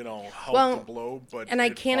 you know, help the blow, but and I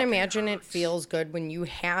can't imagine hurts. It feels good when you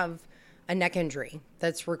have a neck injury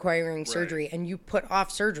that's requiring surgery and you put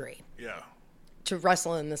off surgery to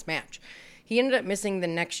wrestle in this match. He ended up missing the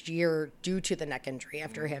next year due to the neck injury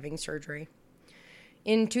after having surgery.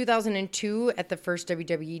 In 2002, at the first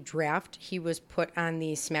WWE draft, he was put on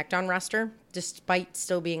the SmackDown roster, despite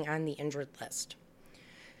still being on the injured list.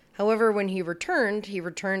 However, when he returned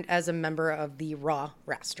as a member of the Raw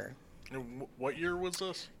roster. What year was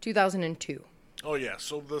this? 2002. Oh, yeah.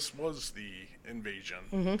 So this was the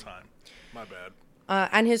invasion time. My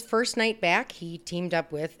bad. On his first night back, he teamed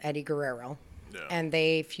up with Eddie Guerrero. Yeah. And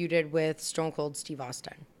they feuded with Stone Cold Steve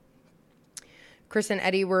Austin. Chris and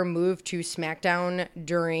Eddie were moved to SmackDown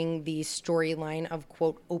during the storyline of,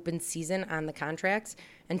 quote, open season on the contracts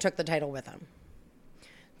and took the title with them.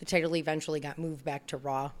 The title eventually got moved back to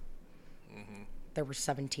Raw. Mm-hmm. There were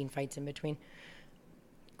 17 fights in between.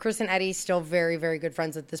 Chris and Eddie still very, very good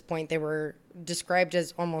friends at this point. They were described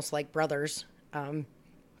as almost like brothers.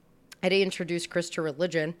 Eddie introduced Chris to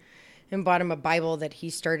religion and bought him a Bible that he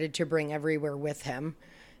started to bring everywhere with him.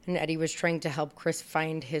 And Eddie was trying to help Chris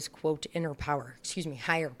find his, quote,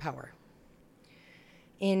 higher power.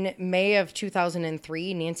 In May of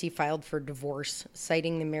 2003, Nancy filed for divorce,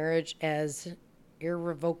 citing the marriage as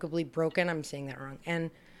irrevocably broken, I'm saying that wrong, and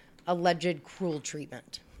alleged cruel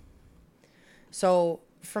treatment. So,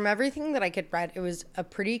 from everything that I could read, it was a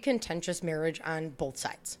pretty contentious marriage on both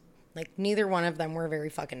sides. Like, neither one of them were very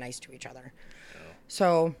fucking nice to each other. Yeah.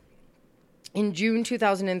 So, in June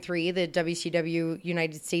 2003, the WCW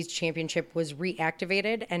United States Championship was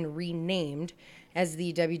reactivated and renamed as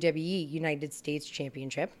the WWE United States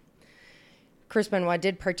Championship. Chris Benoit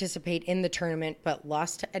did participate in the tournament, but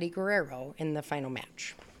lost to Eddie Guerrero in the final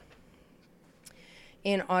match.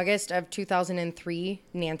 In August of 2003,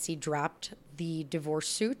 Nancy dropped the divorce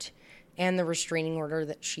suit and the restraining order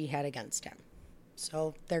that she had against him.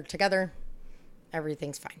 So they're together.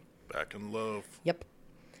 Everything's fine. Back in love. Yep.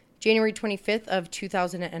 January 25th of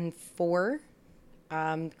 2004,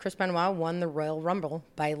 Chris Benoit won the Royal Rumble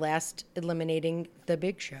by last eliminating The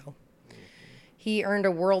Big Show. Mm-hmm. He earned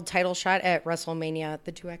a world title shot at WrestleMania.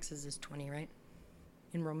 The 2X's is 20, right?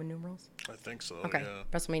 In Roman numerals? I think so, okay. Yeah.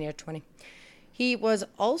 WrestleMania 20. He was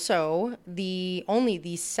also the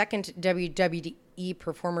second WWE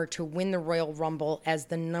performer to win the Royal Rumble as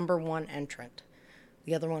the number one entrant.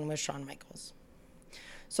 The other one was Shawn Michaels.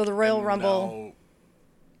 So the Royal Rumble...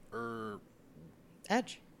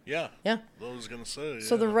 Edge. Yeah. Yeah. I was going to say.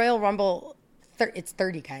 So the Royal Rumble, it's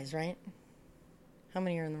 30 guys, right? How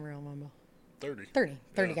many are in the Royal Rumble? 30.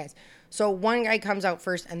 30 guys. So one guy comes out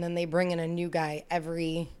first, and then they bring in a new guy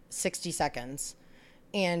every 60 seconds.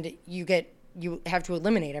 And you have to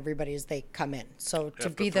eliminate everybody as they come in. So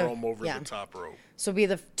throw them over the top rope. So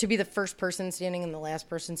to be the first person standing and the last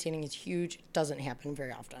person standing is huge. It doesn't happen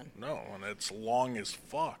very often. No, and it's long as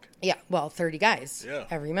fuck. Yeah, well, 30 guys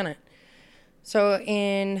every minute. So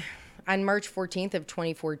on March 14th of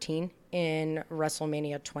 2014 in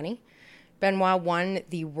WrestleMania 20, Benoit won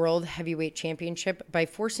the World Heavyweight Championship by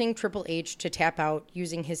forcing Triple H to tap out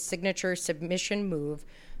using his signature submission move,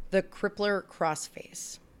 the Crippler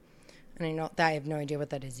Crossface. And I have no idea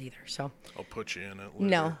what that is either. So I'll put you in it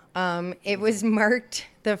later. No. It was marked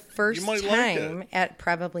the first time at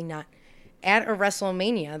probably not at a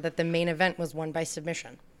WrestleMania that the main event was won by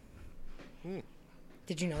submission.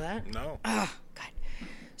 Did you know that? No. Oh, God.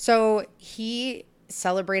 So he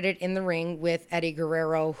celebrated in the ring with Eddie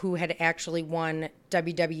Guerrero, who had actually won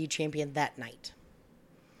WWE champion that night.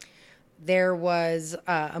 There was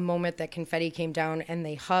a moment that confetti came down and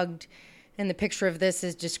they hugged. And the picture of this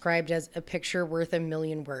is described as a picture worth a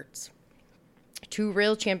million words. Two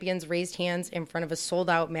real champions raised hands in front of a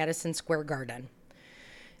sold-out Madison Square Garden.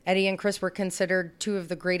 Eddie and Chris were considered two of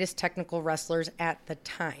the greatest technical wrestlers at the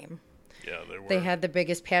time. Yeah, they were. They had the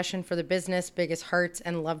biggest passion for the business, biggest hearts,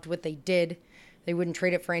 and loved what they did. They wouldn't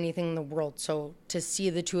trade it for anything in the world. So to see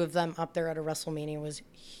the two of them up there at a WrestleMania was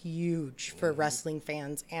huge for wrestling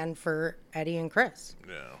fans and for Eddie and Chris.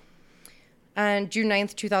 Yeah. On June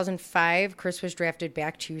 9th, 2005, Chris was drafted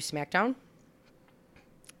back to SmackDown.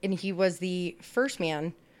 And he was the first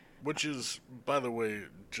man. Which is, by the way,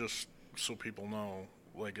 just so people know,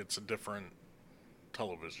 like it's a different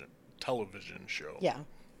television show. Yeah.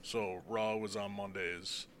 So Raw was on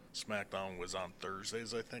Mondays, SmackDown was on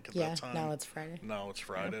Thursdays, I think, at Yeah, that time. now it's Friday. Now it's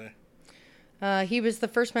Friday. He was the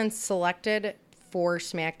first man selected for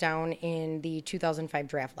SmackDown in the 2005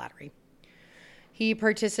 draft lottery. He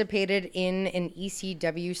participated in an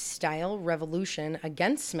ECW-style revolution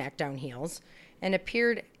against SmackDown heels and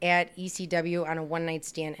appeared at ECW on a one-night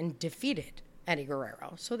stand and defeated Eddie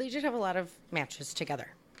Guerrero. So they did have a lot of matches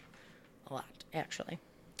together. A lot, actually.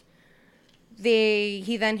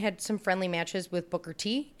 He then had some friendly matches with Booker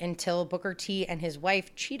T until Booker T and his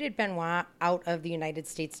wife cheated Benoit out of the United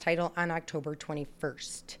States title on October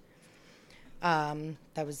 21st.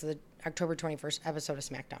 That was the October 21st episode of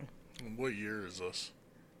SmackDown. What year is this?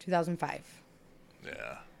 2005.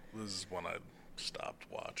 Yeah, this is when I stopped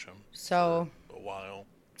watching So for a while.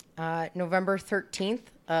 November 13th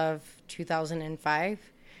of 2005,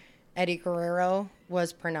 Eddie Guerrero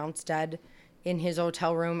was pronounced dead in his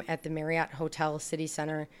hotel room at the Marriott Hotel City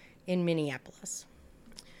Center in Minneapolis.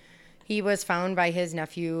 He was found by his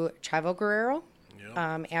nephew, Chavo Guerrero,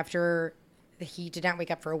 after he did not wake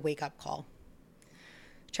up for a wake-up call.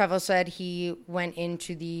 Chavo said he went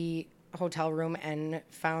into the hotel room and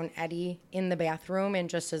found Eddie in the bathroom in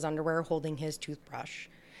just his underwear holding his toothbrush.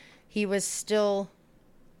 He was still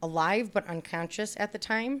alive but unconscious at the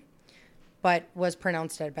time, but was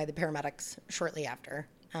pronounced dead by the paramedics shortly after.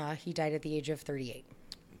 He died at the age of 38.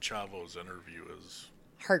 Chavo's interview is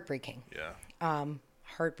heartbreaking. Yeah.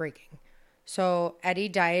 Heartbreaking. So Eddie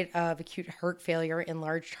died of acute heart failure,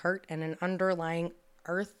 enlarged heart, and an underlying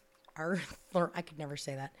I could never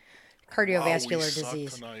say that, cardiovascular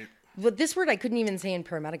disease. Tonight. But this word I couldn't even say in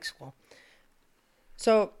paramedic school.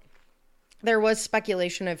 So there was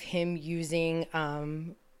speculation of him using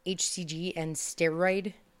HCG and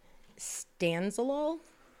steroid stanzolol.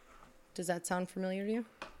 Does that sound familiar to you?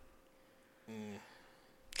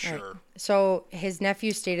 Sure. Right. So his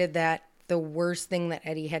nephew stated that the worst thing that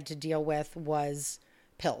Eddie had to deal with was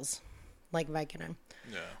pills, like Vicodin.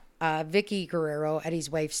 Yeah. Vicky Guerrero, Eddie's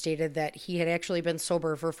wife, stated that he had actually been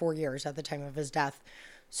sober for 4 years at the time of his death.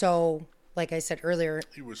 So, like I said earlier,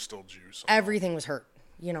 He was still juiced. everything was hurt.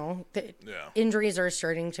 You know, the Yeah. injuries are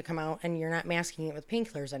starting to come out, and you're not masking it with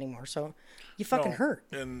painkillers anymore. So you fucking hurt.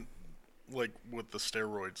 And like with the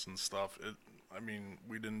steroids and stuff,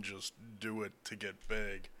 we didn't just do it to get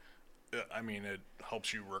big. It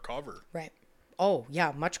helps you recover. Right. Oh,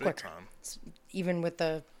 yeah, much Big quicker. time. Even with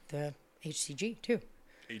the HCG, too.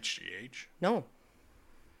 HGH? No.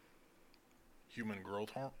 Human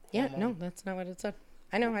growth hormone? Yeah, no, that's not what it said.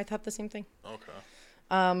 I know, I thought the same thing. Okay.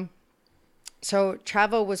 So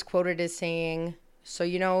Chavo was quoted as saying,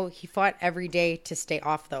 he fought every day to stay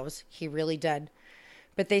off those. He really did.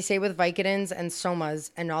 But they say with Vicodins and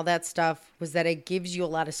Somas and all that stuff was that it gives you a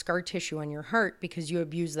lot of scar tissue on your heart because you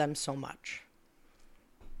abuse them so much.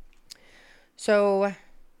 So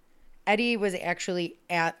Eddie was actually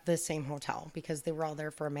at the same hotel because they were all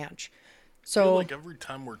there for a match. I So feel like every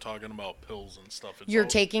time we're talking about pills and stuff, you're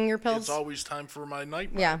taking your pills? It's always time for my night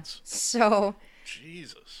Yeah. meds. So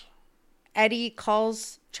Jesus. Eddie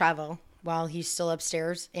calls Chavo while he's still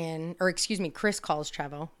upstairs Chris calls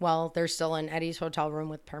Chavo while they're still in Eddie's hotel room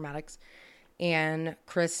with paramedics. And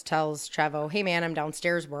Chris tells Chavo, "Hey man, I'm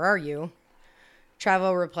downstairs. Where are you?"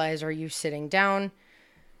 Chavo replies, "Are you sitting down?"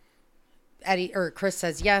 Chris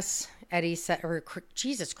says yes. Eddie said,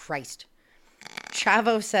 Jesus Christ.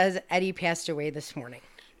 Chavo says Eddie passed away this morning.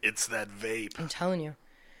 It's that vape. I'm telling you.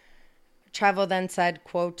 Chavo then said,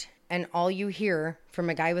 quote, "And all you hear from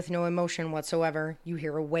a guy with no emotion whatsoever, you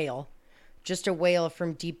hear a wail. Just a wail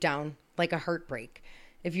from deep down, like a heartbreak.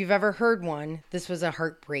 If you've ever heard one, this was a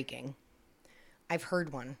heartbreaking." I've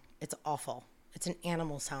heard one. It's awful. It's an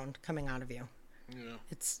animal sound coming out of you. Yeah.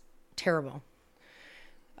 It's terrible.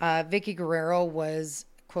 Vicky Guerrero was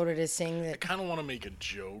quoted as saying I that, kind of want to make a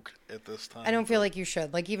joke at this time. I don't feel like you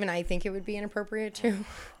should. Like, even I think it would be inappropriate too.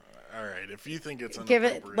 All right, if you think it's give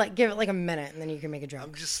inappropriate. it like a minute and then you can make a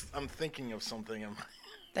joke. I'm thinking of something.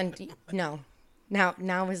 Then no,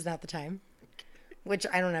 now is not the time. Which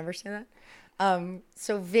I don't ever say that.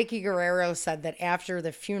 So Vicky Guerrero said that after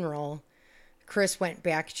the funeral, Chris went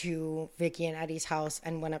back to Vicky and Eddie's house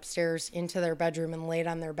and went upstairs into their bedroom and laid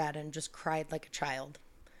on their bed and just cried like a child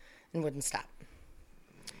and wouldn't stop.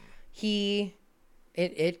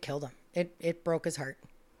 It killed him. It broke his heart.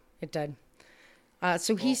 It did.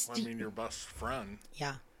 Your best friend.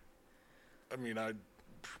 Yeah.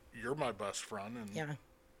 You're my best friend, and Yeah.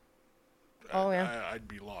 I'd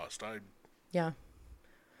be lost. Yeah.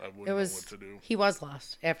 I wouldn't know what to do. He was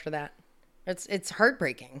lost after that. It's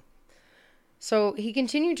heartbreaking. So he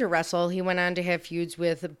continued to wrestle. He went on to have feuds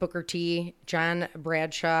with Booker T, John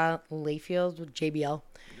Bradshaw, Layfield with JBL,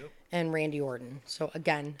 Yep. and Randy Orton. So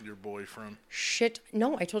again, Your boyfriend. shit.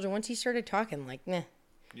 No, I told you once he started talking, like, nah.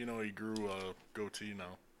 You know he grew a goatee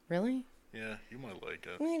now. Really? Yeah, you might like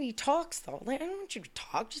it. Man, he talks though. Like, I don't want you to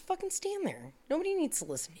talk. Just fucking stand there. Nobody needs to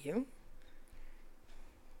listen to you.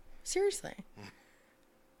 Seriously.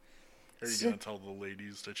 Are you going to tell the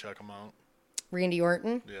ladies to check him out? Randy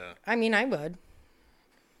Orton? Yeah. I mean, I would.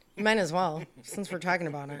 You might as well, since we're talking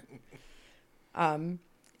about it.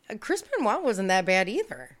 Chris Benoit wasn't that bad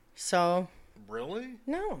either. So. Really?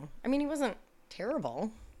 No. I mean, he wasn't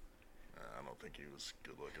terrible. I don't think he was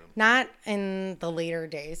good looking. Not in the later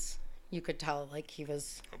days. You could tell, like, he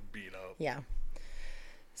was. Beat up. Yeah.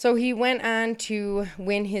 So he went on to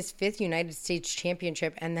win his 5th United States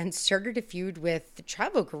Championship and then started a feud with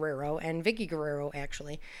Chavo Guerrero and Vicky Guerrero,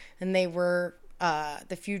 actually. And they were,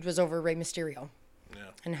 the feud was over Rey Mysterio.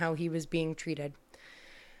 Yeah. And how he was being treated.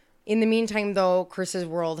 In the meantime, though, Chris's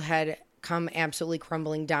world had come absolutely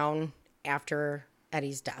crumbling down after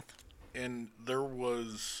Eddie's death. And there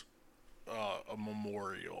was a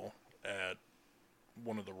memorial at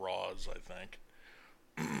one of the Raws, I think.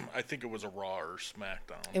 I think it was a Raw or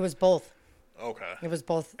SmackDown. It was both. Okay. It was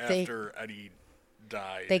both. After Eddie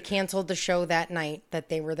died. They canceled the show that night that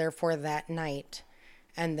they were there for that night.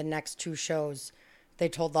 And the next 2 shows, they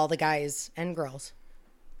told all the guys and girls,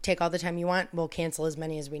 take all the time you want. We'll cancel as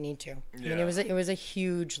many as we need to. I mean, it was a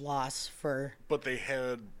huge loss for. But they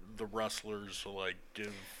had the wrestlers like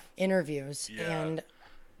give interviews. Yeah. And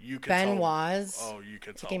you could Benoit's. you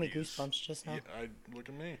could tell. It gave me goosebumps just now. Yeah, look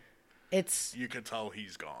at me. You could tell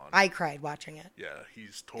he's gone. I cried watching it. Yeah,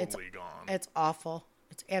 he's totally gone. It's awful.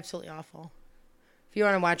 It's absolutely awful. If you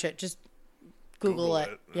want to watch it, just Google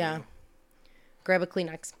it. Yeah. Grab a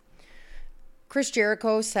Kleenex. Chris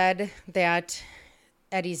Jericho said that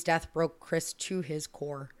Eddie's death broke Chris to his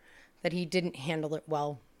core, that he didn't handle it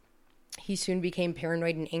well. He soon became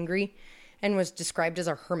paranoid and angry and was described as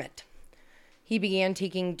a hermit. He began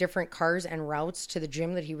taking different cars and routes to the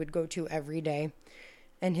gym that he would go to every day,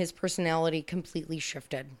 and his personality completely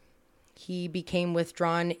shifted. He became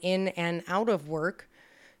withdrawn in and out of work.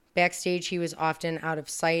 Backstage, he was often out of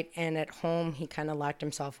sight, and at home, he kind of locked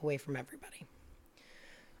himself away from everybody.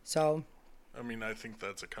 So, I mean, I think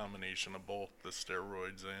that's a combination of both the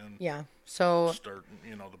steroids and yeah. So,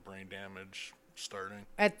 the brain damage starting.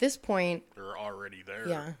 At this point, they're already there.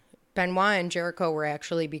 Yeah. Benoit and Jericho were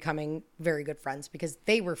actually becoming very good friends because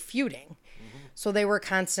they were feuding. Mm-hmm. So they were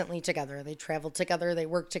constantly together. They traveled together. They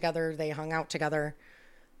worked together. They hung out together.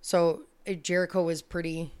 So Jericho was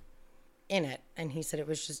pretty in it. And he said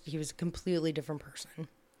he was a completely different person.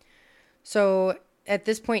 So at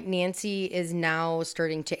this point, Nancy is now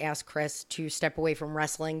starting to ask Chris to step away from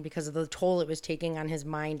wrestling because of the toll it was taking on his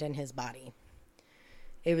mind and his body.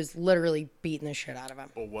 It was literally beating the shit out of him.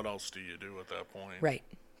 Well, what else do you do at that point? Right.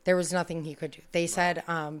 There was nothing he could do. They said,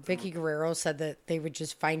 Vicky Guerrero said that they would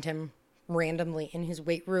just find him randomly in his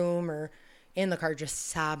weight room or in the car just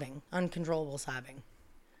sobbing, uncontrollable sobbing.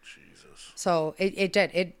 Jesus. So it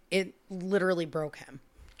did. It literally broke him.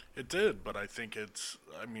 It did, but I think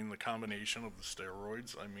the combination of the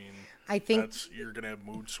steroids, I think you're going to have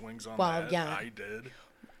mood swings on that. Yeah. I did.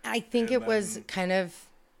 I think it was kind of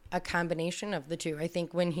a combination of the two. I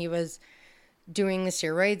think when he was doing the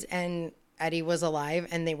steroids and Eddie was alive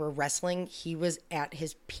and they were wrestling, he was at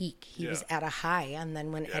his peak. He was at a high. And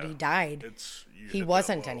then when Eddie died, he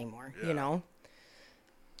wasn't anymore,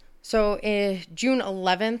 So June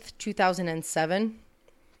 11th, 2007,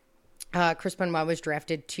 Chris Benoit was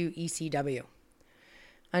drafted to ECW.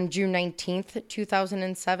 On June 19th,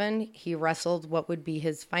 2007, he wrestled what would be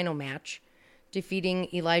his final match, defeating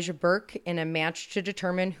Elijah Burke in a match to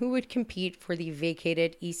determine who would compete for the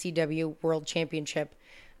vacated ECW World Championship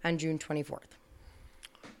on June 24th.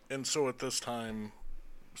 And so at this time,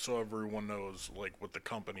 so everyone knows, like with the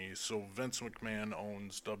companies, so Vince McMahon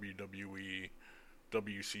owns WWE,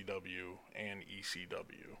 WCW, and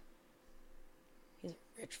ECW. He's a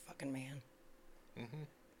rich fucking man. Mm-hmm.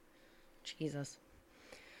 Jesus.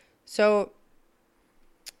 So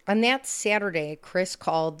on that Saturday, Chris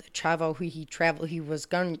called Chavo, who he was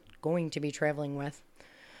going to be traveling with,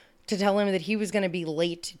 to tell him that he was going to be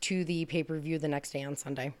late to the pay-per-view the next day on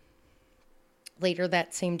Sunday. Later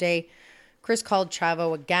that same day, Chris called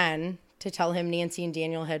Chavo again to tell him Nancy and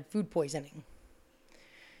Daniel had food poisoning.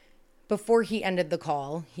 Before he ended the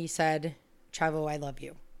call, he said, "Chavo, I love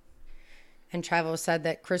you." And Chavo said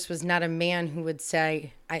that Chris was not a man who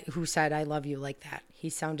said, "I love you" like that. He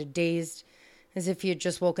sounded dazed, as if he had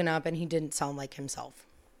just woken up, and he didn't sound like himself.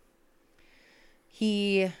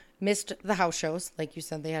 He Missed the house shows. Like you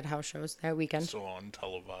said, they had house shows that weekend. So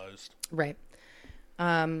untelevised. Right.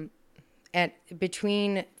 At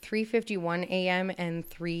between 3:51 a.m. and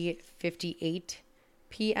 3:58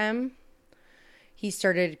 p.m.,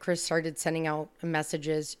 Chris started sending out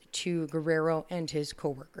messages to Guerrero and his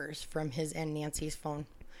coworkers from his and Nancy's phone.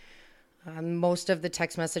 Most of the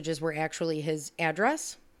text messages were actually his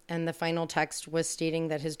address, and the final text was stating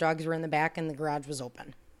that his dogs were in the back and the garage was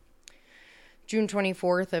open. June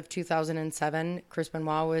 24th of 2007, Chris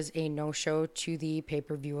Benoit was a no-show to the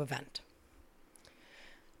pay-per-view event.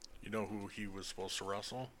 You know who he was supposed to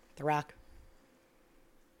wrestle? The Rock.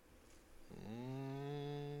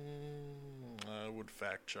 I would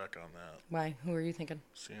fact check on that. Why? Who are you thinking?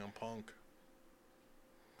 CM Punk.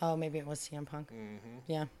 Oh, maybe it was CM Punk. Mm-hmm.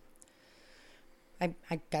 Yeah.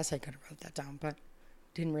 I guess I could have wrote that down, but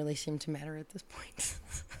didn't really seem to matter at this point.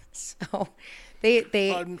 So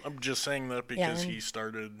they I'm just saying that because he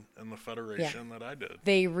started in the federation that I did.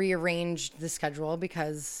 They rearranged the schedule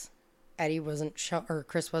because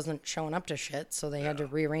Chris wasn't showing up to shit, so they had to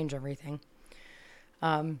rearrange everything.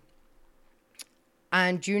 On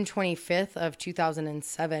June 25th of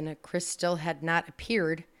 2007, Chris still had not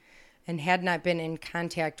appeared and had not been in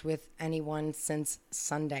contact with anyone since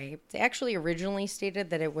Sunday. They actually originally stated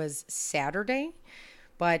that it was Saturday,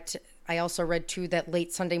 but I also read, too, that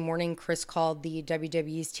late Sunday morning, Chris called the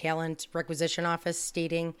WWE's talent requisition office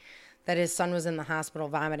stating that his son was in the hospital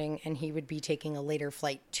vomiting and he would be taking a later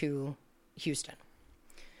flight to Houston.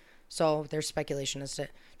 So there's speculation as to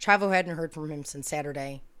Chavo hadn't heard from him since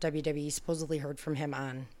Saturday. WWE supposedly heard from him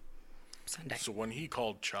on Sunday. So when he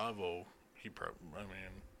called Chavo,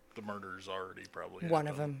 the murders already probably One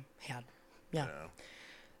of them had. Yeah.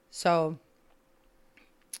 So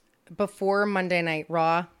before Monday Night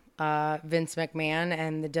Raw, Vince McMahon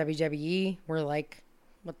and the WWE were like,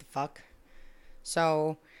 what the fuck?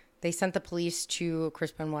 So they sent the police to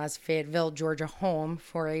Chris Benoit's Fayetteville, Georgia home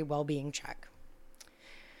for a well-being check.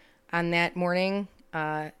 On that morning,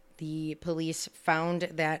 the police found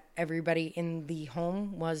that everybody in the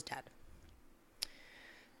home was dead.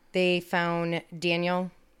 They found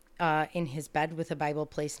Daniel in his bed with a Bible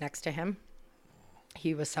placed next to him.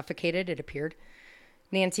 He was suffocated, it appeared.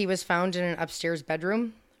 Nancy was found in an upstairs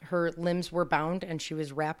bedroom. Her limbs were bound and she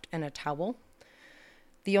was wrapped in a towel.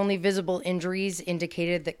 The only visible injuries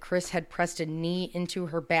indicated that Chris had pressed a knee into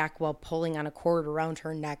her back while pulling on a cord around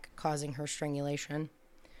her neck, causing her strangulation.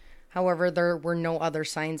 However, there were no other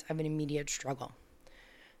signs of an immediate struggle.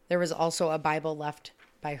 There was also a Bible left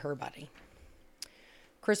by her body.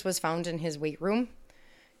 Chris was found in his weight room.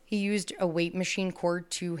 He used a weight machine cord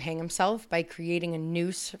to hang himself by creating a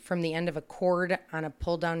noose from the end of a cord on a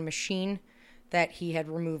pull-down machine that he had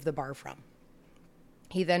removed the bar from.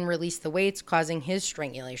 He then released the weights, causing his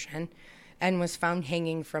strangulation, and was found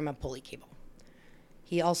hanging from a pulley cable.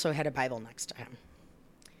 He also had a Bible next to him.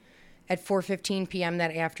 At 4:15 p.m.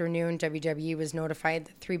 that afternoon, WWE was notified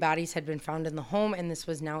that 3 bodies had been found in the home, and this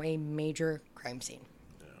was now a major crime scene.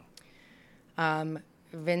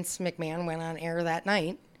 Vince McMahon went on air that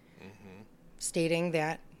night, stating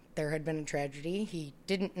that there had been a tragedy. He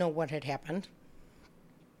didn't know what had happened.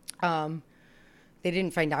 They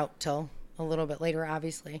didn't find out till a little bit later,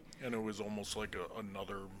 obviously. And it was almost like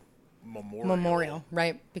another memorial. Memorial,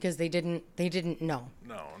 right? Because they didn't know.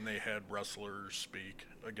 No, and they had wrestlers speak,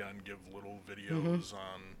 again, give little videos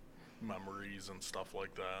on memories and stuff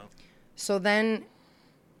like that. So then,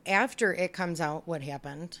 after it comes out what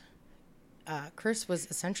happened, Chris was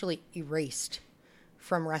essentially erased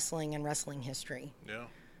from wrestling and wrestling history. Yeah.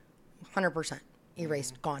 100%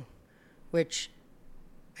 erased, gone. Which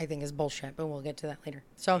I think is bullshit, but we'll get to that later.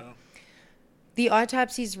 So, the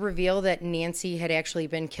autopsies reveal that Nancy had actually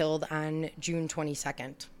been killed on June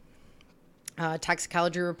 22nd.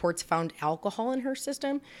 Toxicology reports found alcohol in her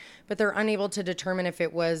system, but they're unable to determine if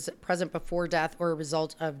it was present before death or a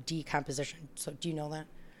result of decomposition. So do you know that?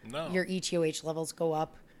 No. Your ETOH levels go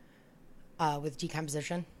up with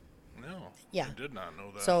decomposition? No. Yeah. I did not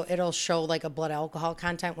know that. So it'll show like a blood alcohol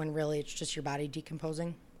content when really it's just your body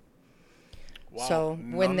decomposing. Wow. So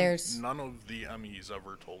when none of the Emmys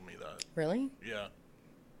ever told me that. Really? Yeah.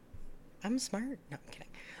 I'm smart. No, I'm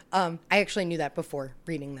kidding. I actually knew that before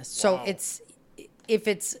reading this. So Wow. if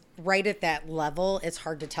it's right at that level, it's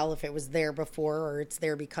hard to tell if it was there before or it's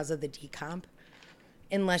there because of the decomp,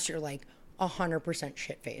 unless you're like 100%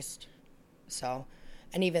 shit-faced. So,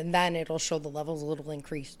 and even then, it'll show the levels a little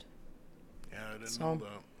increased. Yeah, I didn't know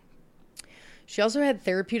that. She also had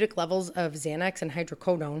therapeutic levels of Xanax and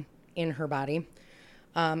hydrocodone in her body.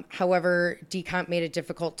 However, decomp made it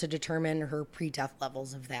difficult to determine her pre-death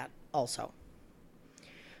levels of that also.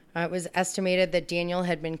 It was estimated that Daniel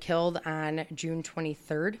had been killed on June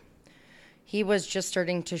 23rd. He was just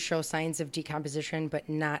starting to show signs of decomposition, but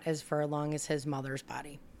not as far along as his mother's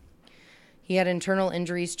body. He had internal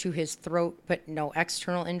injuries to his throat, but no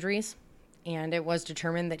external injuries. And it was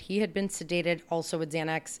determined that he had been sedated also with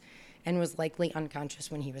Xanax and was likely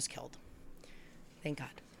unconscious when he was killed. Thank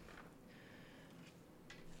God.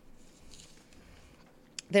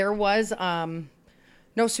 There was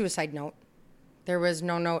no suicide note. There was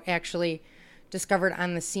no note actually discovered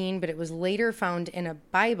on the scene, but it was later found in a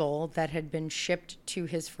Bible that had been shipped to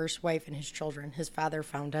his first wife and his children. His father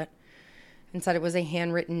found it and said it was a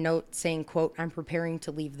handwritten note saying, quote, "I'm preparing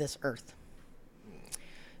to leave this earth."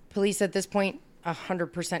 Police at this point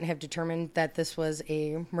 100% have determined that this was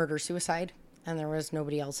a murder-suicide and there was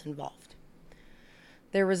nobody else involved.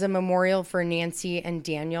 There was a memorial for Nancy and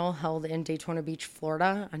Daniel held in Daytona Beach,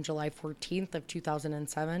 Florida on July 14th of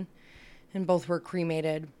 2007, and both were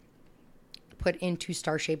cremated, put into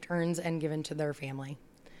star-shaped urns, and given to their family.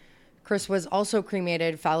 Chris was also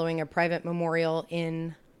cremated following a private memorial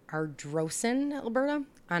in Ardrossan, Alberta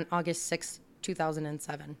on August 6,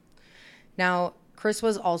 2007. Now, Chris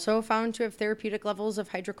was also found to have therapeutic levels of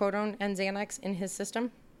hydrocodone and Xanax in his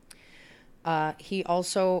system. He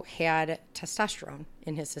also had testosterone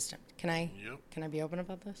in his system. Can I be open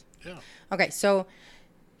about this? Yeah. Okay, so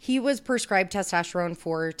he was prescribed testosterone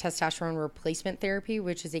for testosterone replacement therapy,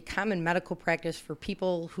 which is a common medical practice for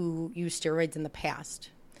people who use steroids in the past.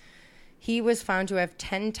 He was found to have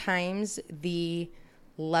 10 times the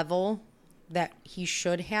level that he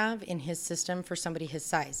should have in his system for somebody his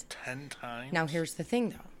size. 10 times? Now, here's the thing,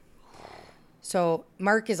 though. So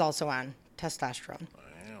Mark is also on testosterone.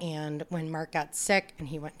 And when Mark got sick and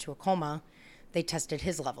he went to a coma, they tested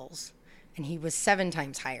his levels. And he was 7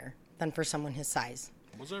 times higher than for someone his size.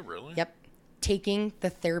 Was it really? Yep. Taking the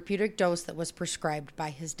therapeutic dose that was prescribed by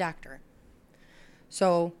his doctor.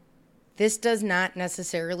 So this does not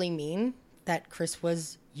necessarily mean that Chris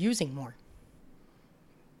was using more.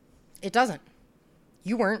 It doesn't.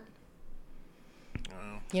 You weren't.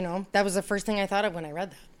 You know, that was the first thing I thought of when I read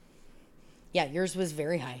that. Yeah, yours was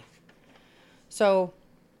very high. So,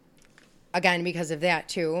 again, because of that,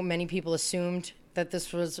 too, many people assumed that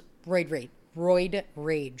this was roid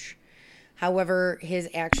rage. However, his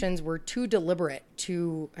actions were too deliberate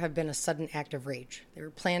to have been a sudden act of rage. They were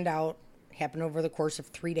planned out, happened over the course of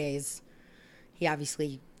 3 days. He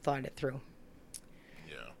obviously thought it through.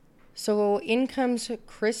 Yeah. So in comes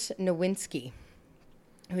Chris Nowinski,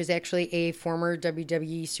 who is actually a former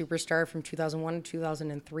WWE superstar from 2001 to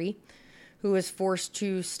 2003, who was forced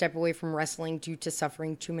to step away from wrestling due to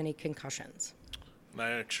suffering too many concussions. And I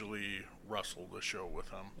actually wrestled a show with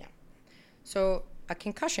him. Yeah. So a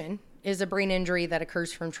concussion is a brain injury that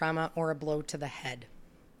occurs from trauma or a blow to the head.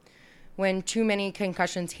 When too many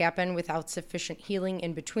concussions happen without sufficient healing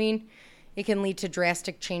in between, it can lead to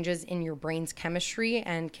drastic changes in your brain's chemistry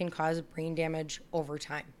and can cause brain damage over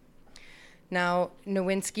time. Now,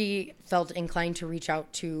 Nowinski felt inclined to reach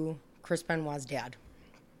out to Chris Benoit's dad.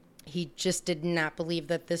 He just did not believe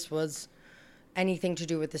that this was anything to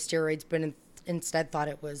do with the steroids, but instead thought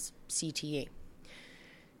it was CTE.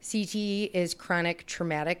 CTE is chronic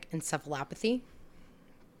traumatic encephalopathy.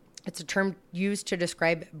 It's a term used to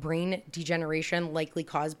describe brain degeneration likely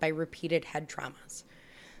caused by repeated head traumas.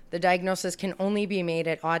 The diagnosis can only be made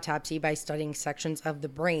at autopsy by studying sections of the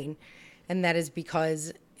brain, and that is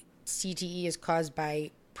because CTE is caused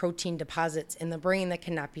by protein deposits in the brain that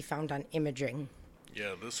cannot be found on imaging.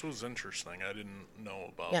 Yeah, this was interesting. I didn't know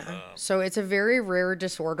about that. So it's a very rare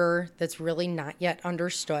disorder that's really not yet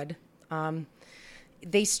understood.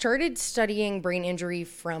 They started studying brain injury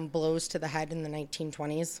from blows to the head in the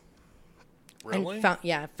 1920s. Really?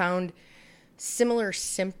 And found similar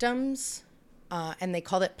symptoms, and they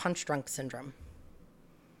called it punch drunk syndrome.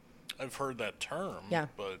 I've heard that term, Yeah.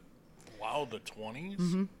 but wow, the 20s?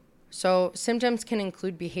 Mm-hmm. So symptoms can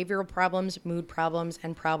include behavioral problems, mood problems,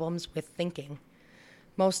 and problems with thinking.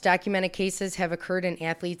 Most documented cases have occurred in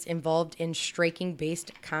athletes involved in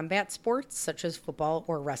striking-based combat sports, such as football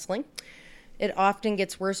or wrestling. It often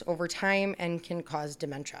gets worse over time and can cause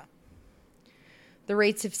dementia. The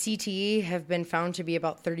rates of CTE have been found to be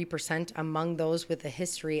about 30% among those with a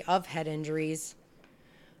history of head injuries,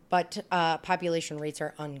 but population rates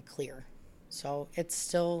are unclear. So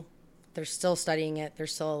they're still studying it.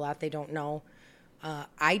 There's still a lot they don't know.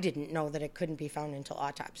 I didn't know that it couldn't be found until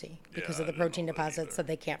autopsy because of the protein deposits that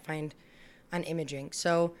they can't find on imaging.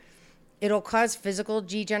 So it'll cause physical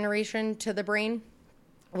degeneration to the brain,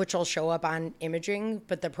 which will show up on imaging,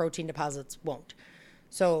 but the protein deposits won't.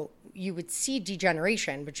 So you would see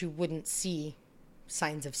degeneration, but you wouldn't see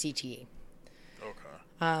signs of CTE.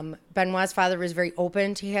 Okay. Benoit's father was very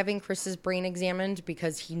open to having Chris's brain examined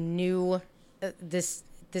because he knew this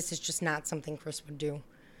is just not something Chris would do.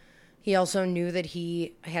 He also knew that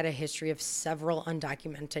he had a history of several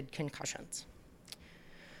undocumented concussions.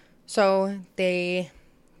 So they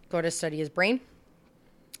go to study his brain,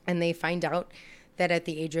 and they find out that at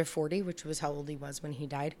the age of 40, which was how old he was when he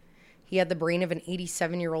died, he had the brain of an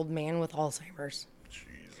 87-year-old man with Alzheimer's.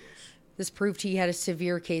 Jesus. This proved he had a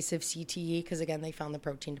severe case of CTE because, again, they found the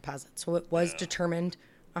protein deposit. So it was determined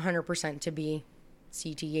 100% to be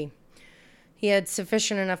CTE. He had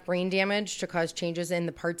sufficient enough brain damage to cause changes in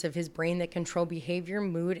the parts of his brain that control behavior,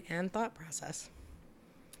 mood, and thought process.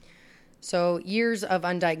 So years of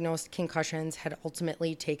undiagnosed concussions had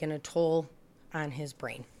ultimately taken a toll on his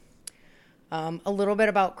brain. A little bit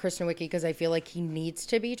about Chris Nowicki because I feel like he needs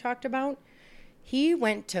to be talked about. He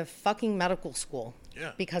went to fucking medical school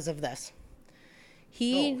because of this.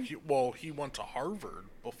 He went to Harvard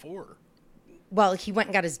before. Well, he went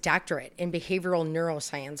and got his doctorate in behavioral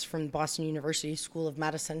neuroscience from Boston University School of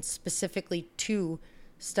Medicine, specifically to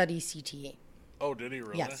study CTE. Oh, did he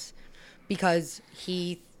really? Yes, because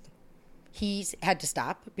he had to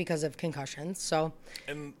stop because of concussions. So,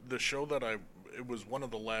 and the show it was one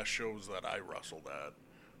of the last shows that I wrestled at,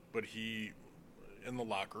 but he, in the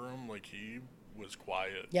locker room, like, he was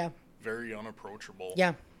quiet. Yeah. Very unapproachable.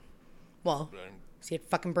 Yeah. Well, he had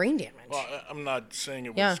fucking brain damage. Well, I'm not saying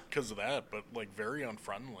it was because of that, but, like, very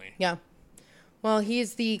unfriendly. Yeah. Well, he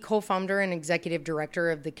is the co-founder and executive director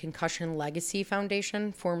of the Concussion Legacy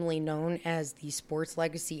Foundation, formerly known as the Sports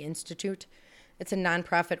Legacy Institute. It's a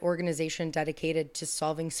nonprofit organization dedicated to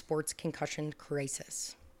solving sports concussion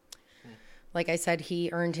crisis. Like I said, he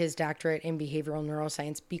earned his doctorate in behavioral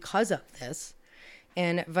neuroscience because of this.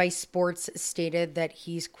 And Vice Sports stated that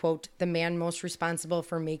he's, quote, the man most responsible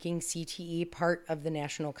for making CTE part of the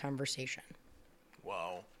national conversation.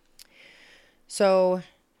 Wow. So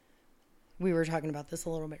we were talking about this a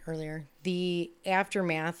little bit earlier. The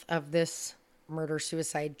aftermath of this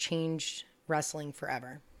murder-suicide changed wrestling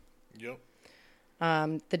forever. Yep.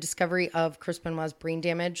 The discovery of Chris Benoit's brain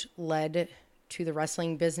damage led to the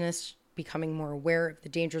wrestling business becoming more aware of the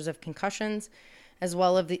dangers of concussions, as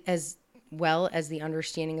well as the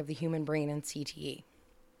understanding of the human brain and CTE.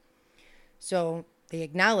 So they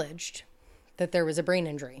acknowledged that there was a brain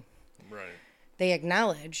injury. Right. They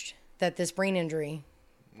acknowledged that this brain injury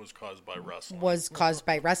was caused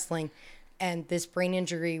by wrestling. And this brain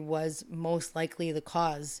injury was most likely the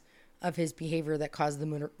cause of his behavior that caused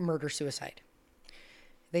the murder-suicide.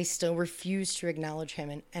 They still refuse to acknowledge him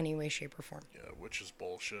in any way, shape, or form. Yeah, which is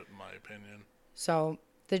bullshit in my opinion. So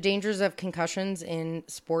the dangers of concussions in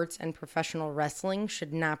sports and professional wrestling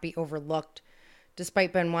should not be overlooked,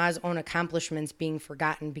 despite Benoit's own accomplishments being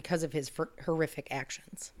forgotten because of his horrific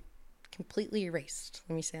actions. Completely erased.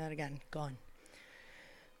 Let me say that again. Gone.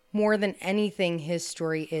 More than anything, his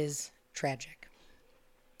story is tragic.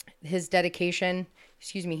 He dedicated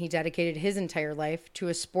his entire life to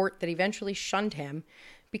a sport that eventually shunned him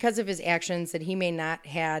because of his actions that he may not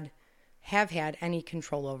have had any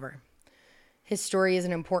control over. His story is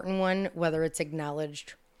an important one, whether it's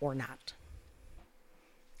acknowledged or not.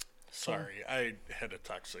 Sorry, I had to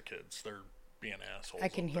text the kids. They're being assholes. I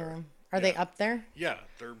can hear them. Are they up there? Yeah,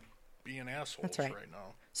 they're being assholes. That's right.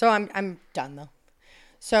 Now. So I'm done, though.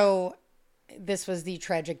 So this was the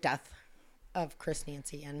tragic death of Chris,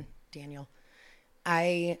 Nancy, and Daniel.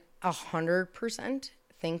 I 100%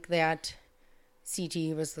 think that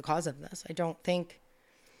CTE was the cause of this. I don't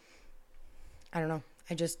know.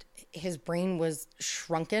 His brain was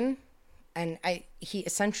shrunken, and he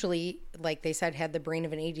essentially, like they said, had the brain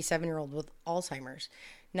of an 87-year-old with Alzheimer's.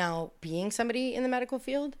 Now, being somebody in the medical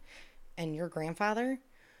field and your grandfather,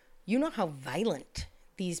 you know how violent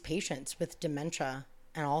these patients with dementia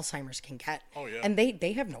and Alzheimer's can get. Oh, yeah. And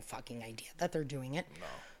they have no fucking idea that they're doing it. No.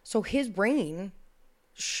 So his brain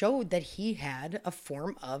showed that he had a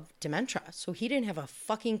form of dementia. So he didn't have a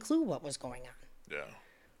fucking clue what was going on. Yeah.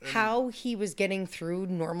 How he was getting through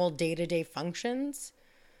normal day-to-day functions.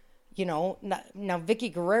 You know, now Vicky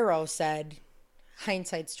Guerrero said,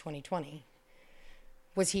 hindsight's 2020.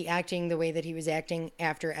 Was he acting the way that he was acting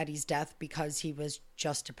after Eddie's death because he was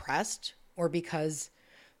just depressed, or because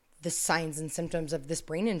the signs and symptoms of this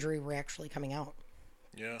brain injury were actually coming out?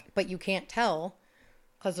 Yeah. But you can't tell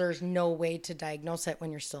because there's no way to diagnose it when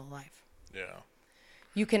you're still alive. Yeah.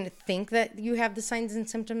 You can think that you have the signs and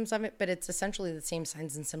symptoms of it, but it's essentially the same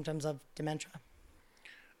signs and symptoms of dementia.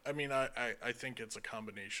 I mean, I think it's a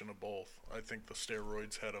combination of both. I think the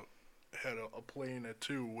steroids had a play in it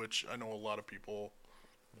too, which I know a lot of people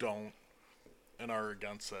don't and are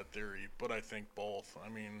against that theory, but I think both. I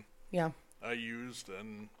mean, yeah. I used,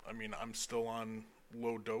 and I mean, I'm still on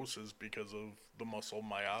low doses because of the muscle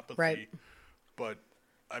myopathy. Right. But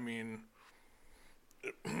I mean,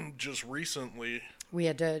 just recently We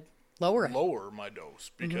had to lower it. lower my dose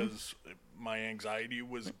because my anxiety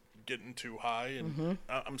was getting too high, and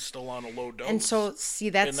I'm still on a low dose. And so, see,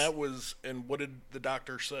 and that was, and what did the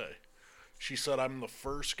doctor say? She said I'm the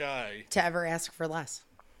first guy to ever ask for less.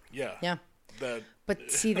 Yeah. Yeah. That. But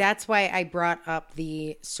see, that's why I brought up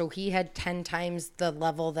so he had 10 times the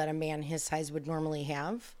level that a man his size would normally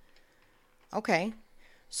have. Okay.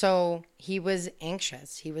 So he was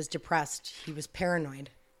anxious. He was depressed. He was paranoid.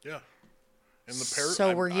 Yeah. And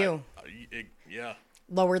so were you. Yeah.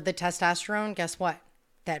 Lowered the testosterone. Guess what?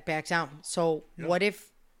 That backed down. So Yeah.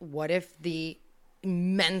 what if the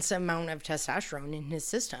immense amount of testosterone in his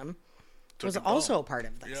system was also a part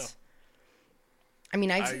of this? Yeah. I mean,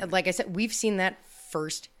 like I said, we've seen that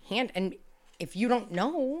firsthand. And if you don't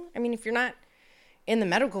know, I mean, if you're not in the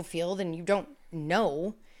medical field and you don't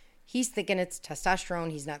know, he's thinking it's testosterone.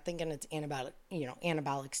 He's not thinking it's anabolic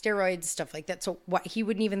steroids, stuff like that. So what he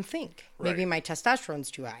wouldn't even think, maybe my testosterone's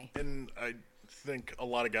too high. And I think a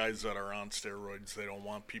lot of guys that are on steroids, they don't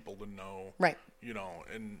want people to know. Right. You know,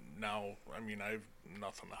 and now, I mean, I have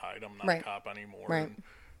nothing to hide. I'm not Right. a cop anymore. Right. And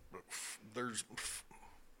there's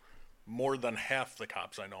more than half the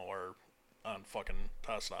cops I know are on fucking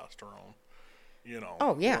testosterone. You know.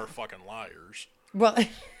 Oh, yeah. Or fucking liars. Well,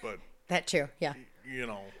 But, that too, yeah. you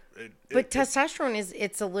know. But testosterone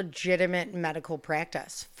it's a legitimate medical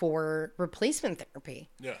practice for replacement therapy.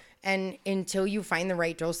 Yeah. And until you find the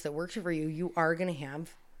right dose that works for you, you are going to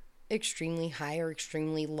have extremely high or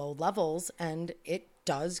extremely low levels, and it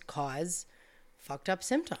does cause fucked up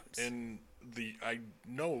symptoms. And I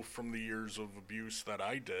know from the years of abuse that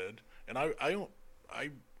I did, and I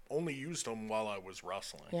only used them while I was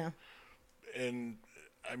wrestling. Yeah. And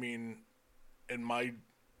I mean, and my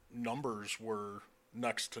numbers were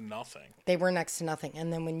next to nothing. They were next to nothing.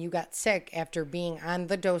 And then when you got sick after being on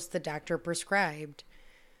the dose the doctor prescribed,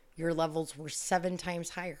 your levels were 7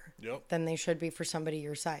 times higher than they should be for somebody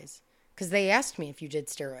your size. Because they asked me if you did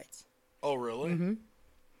steroids. Oh, really? Mm-hmm.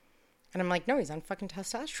 And I'm like, no, he's on fucking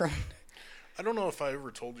testosterone. I don't know if I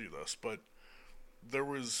ever told you this, but there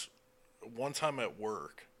was one time at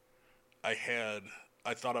work, I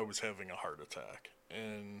thought I was having a heart attack,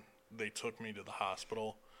 and they took me to the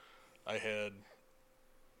hospital. I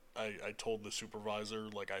told the supervisor,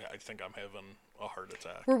 like, I think I'm having a heart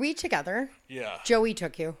attack. Were we together? Yeah. Joey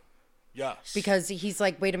took you. Yes. Because he's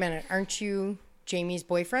like, wait a minute, aren't you Jamie's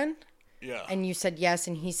boyfriend? Yeah. And you said yes,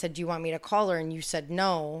 and he said, do you want me to call her? And you said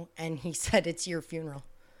no, and he said, it's your funeral.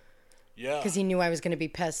 Yeah. Because he knew I was going to be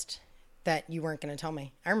pissed that you weren't going to tell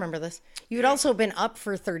me. I remember this. You had also been up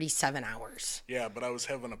for 37 hours. Yeah, but I was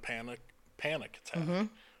having a panic attack. Mm-hmm.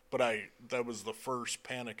 But that was the first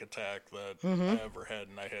panic attack that I ever had,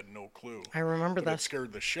 and I had no clue. I remember But that. it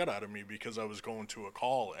scared the shit out of me because I was going to a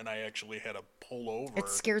call, and I actually had to pull over. It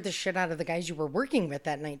scared the shit out of the guys you were working with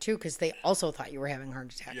that night, too, because they also thought you were having a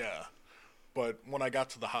heart attack. Yeah. But when I got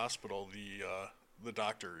to the hospital, the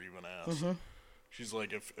doctor even asked. She's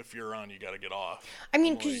like, if you're on, you got to get off. I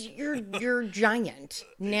mean, because you're giant.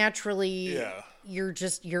 Naturally, Yeah.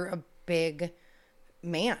 you're a big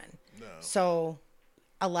man. No. So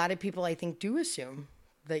a lot of people, I think, do assume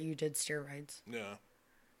that you did steroids. Yeah.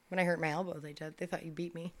 When I hurt my elbow, they thought you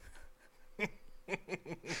beat me.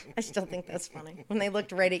 I still think that's funny. When they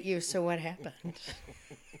looked right at you, so what happened?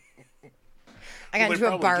 I got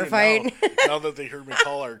into a bar fight. Now that they heard me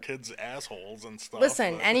call our kids assholes and stuff.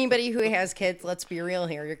 Listen, anybody who has kids, let's be real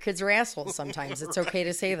here. Your kids are assholes sometimes. It's okay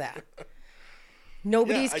to say that.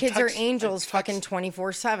 Nobody's kids are angels fucking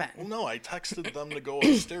 24/7. Well, no, I texted them to go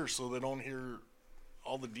upstairs so they don't hear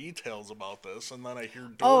all the details about this, and then I hear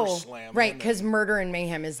doors slamming. Right, because murder and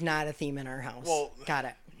mayhem is not a theme in our house. Well, got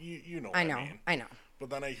it. You know what I know. I mean. I know. But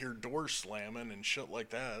then I hear doors slamming and shit like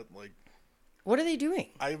that. Like, what are they doing?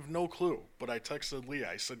 I have no clue. But I texted Leah.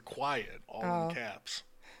 I said, quiet, all in caps.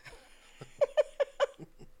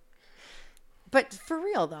 But for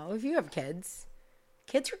real, though, if you have kids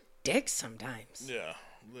are dicks sometimes. Yeah.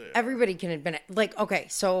 Everybody can admit it. Like, okay,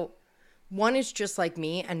 so one is just like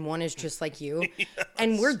me and one is just like you. Yes.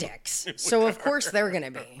 And we're dicks. So, of course, they're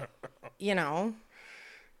going to be. You know?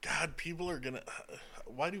 God, people are going to...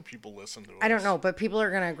 Why do people listen to us? I don't know, but people are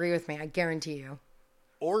going to agree with me. I guarantee you.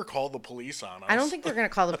 Or call the police on us. I don't think they're going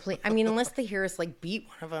to call the police. I mean, unless they hear us, like, beat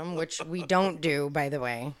one of them, which we don't do, by the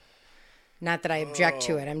way. Not that I object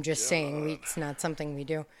to it. I'm just saying it's not something we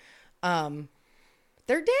do.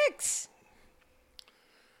 They're dicks.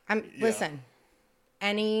 Listen,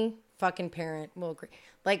 any fucking parent will agree.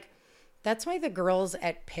 Like, That's why the girls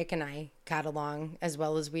at Pick and I got along as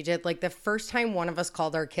well as we did. Like the first time one of us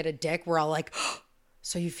called our kid a dick, we're all like, oh,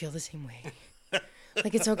 so you feel the same way?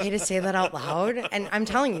 Like it's okay to say that out loud. And I'm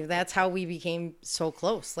telling you, that's how we became so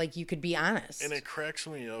close. Like you could be honest. And it cracks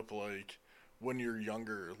me up, like, when you're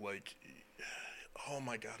younger, like, oh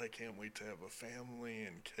my God, I can't wait to have a family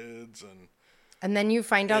and kids. And then you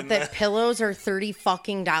find out that pillows are $30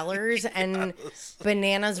 fucking and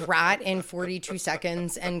bananas rot in 42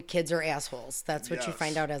 seconds and kids are assholes. That's what you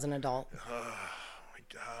find out as an adult. Oh my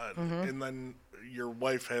God. Mm-hmm. And then your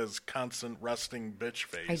wife has constant resting bitch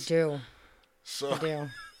face. I do. So I do.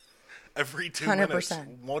 Every 2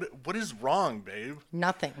 100%. minutes, what is wrong, babe?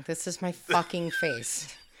 Nothing. This is my fucking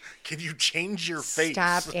face. Can you change your face?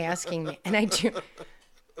 Stop asking me. And I do.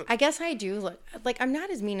 I guess I do look like I'm not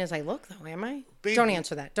as mean as I look, though, am I? Baby. Don't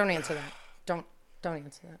answer that. Don't answer that. Don't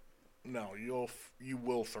answer that. No, you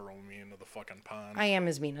will throw me into the fucking pond. I am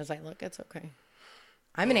as mean as I look. It's okay.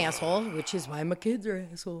 I'm an asshole, which is why my kids are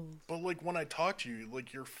assholes. But like when I talk to you,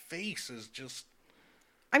 like your face is just.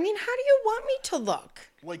 I mean, how do you want me to look?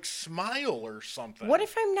 Like smile or something. What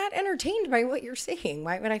if I'm not entertained by what you're saying?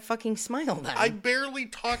 Why would I fucking smile then? I barely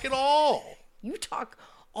talk at all. You talk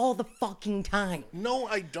all the fucking time. No,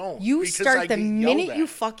 I don't. You start the minute you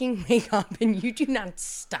fucking wake up and you do not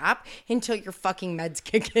stop until your fucking meds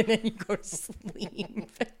kick in and you go to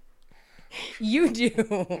sleep. You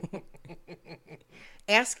do.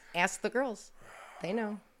 Ask the girls. They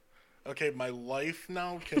know. Okay, my life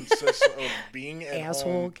now consists of being at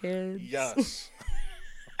asshole home. Kids. Yes.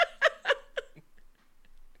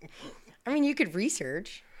 I mean, you could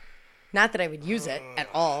research. Not that I would use it at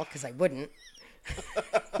all, because I wouldn't.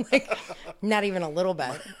 Like, not even a little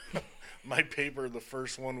bit. My paper, the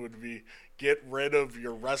first one would be, get rid of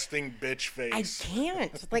your resting bitch face. I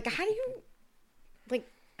can't. Like, how do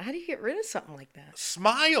you get rid of something like that?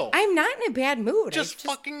 Smile. I'm not in a bad mood. Just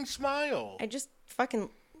fucking smile. I just fucking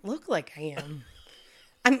look like I am.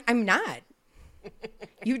 I'm not.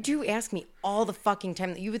 You do ask me all the fucking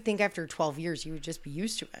time. You would think after 12 years you would just be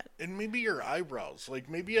used to it. And maybe your eyebrows. Like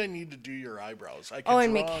maybe I need to do your eyebrows.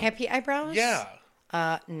 And make happy eyebrows? Yeah.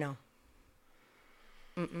 No.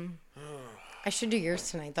 I should do yours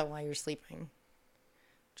tonight though while you're sleeping.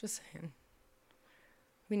 Just saying.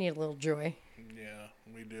 We need a little joy. Yeah,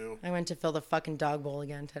 we do. I went to fill the fucking dog bowl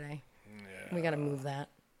again today. Yeah. We got to move that.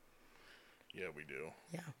 Yeah, we do.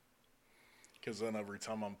 Yeah. Because then every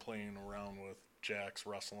time I'm playing around with Jack's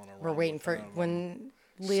wrestling around. We're waiting for when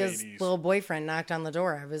Leah's little boyfriend knocked on the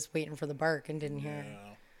door. I was waiting for the bark and didn't hear it.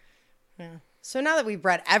 Yeah. So now that we've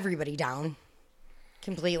brought everybody down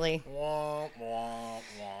completely. Womp, womp,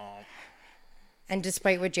 womp. And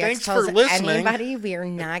despite what Jack tells anybody, we are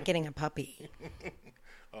not getting a puppy.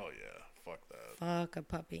 Oh, yeah. Fuck that. Fuck a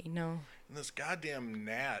puppy. No. And this goddamn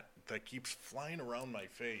gnat that keeps flying around my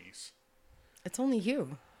face. It's only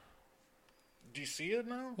you. Do you see it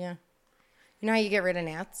now? Yeah. You know how you get rid of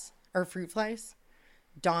gnats or fruit flies?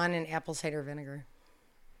 Dawn and apple cider vinegar.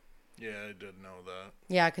 Yeah, I did know that.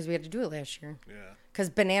 Yeah, because we had to do it last year. Yeah. Because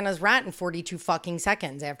bananas rot in 42 fucking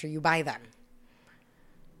seconds after you buy them.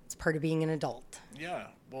 It's part of being an adult. Yeah.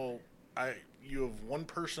 Well, you have one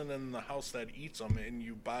person in the house that eats them, and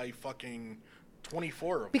you buy fucking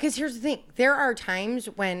 24 of them. Because here's the thing. There are times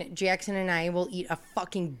when Jackson and I will eat a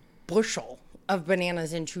fucking bushel of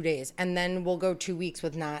bananas in 2 days, and then we'll go 2 weeks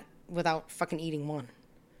without fucking eating one.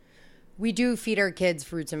 We do feed our kids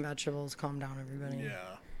fruits and vegetables. Calm down, everybody.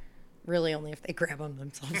 Yeah. Really, only if they grab them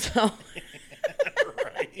themselves. So.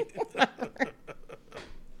 Right.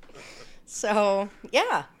 So,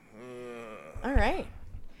 yeah. All right.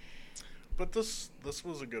 But this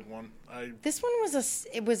was a good one. This one was a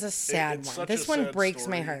sad one. This one breaks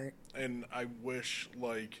my heart. And I wish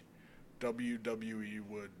like WWE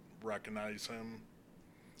would recognize him,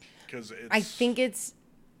 because I think it's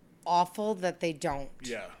awful that they don't.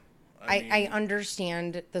 Yeah. I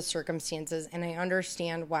understand the circumstances, and I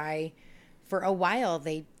understand why for a while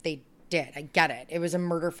they did. I get it. It was a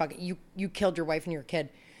murder fucking you killed your wife and your kid.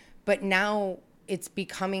 But now it's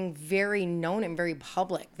becoming very known and very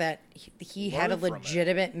public that he had a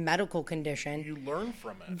legitimate medical condition. You learn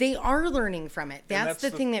from it. They are learning from it. That's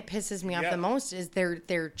the thing that pisses me off the most is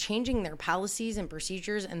they're changing their policies and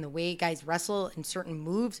procedures and the way guys wrestle and certain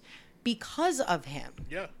moves because of him.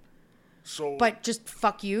 Yeah. So, but just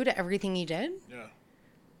fuck you to everything he did. Yeah.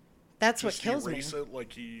 That's just what kills me. It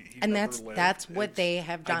like he and that's what they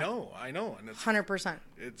have done. I know, and it's 100%.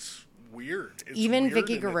 It's weird. It's even weird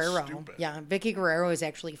Vicky Guerrero. Yeah, Vicky Guerrero is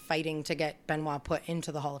actually fighting to get Benoit put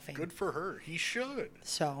into the Hall of Fame. Good for her. He should.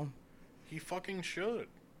 So. He fucking should.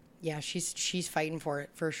 Yeah, she's fighting for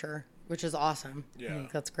it for sure, which is awesome. Yeah. I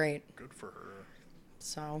think that's great. Good for her.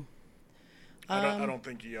 So. I don't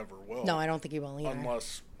think he ever will. No, I don't think he will either.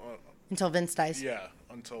 Unless. Until Vince dies. Yeah,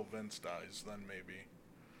 until Vince dies, then maybe.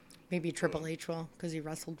 Maybe Triple H will, because he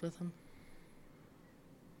wrestled with him.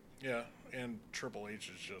 Yeah, and Triple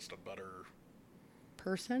H is just a better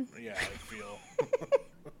person. Yeah, I feel.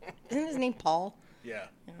 Isn't his name Paul? Yeah.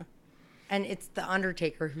 And it's the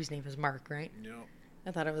Undertaker whose name is Mark, right? Yeah.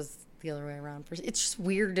 I thought it was the other way around. It's just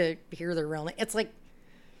weird to hear their real name. It's like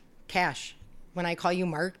Cash. When I call you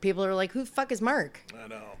Mark, people are like, who the fuck is Mark? I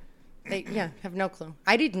know. They have no clue.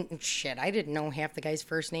 I didn't know half the guys'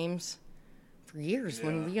 first names for years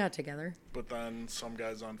when we got together. But then some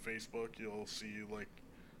guys on Facebook, you'll see like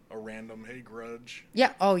a random, hey, Grudge.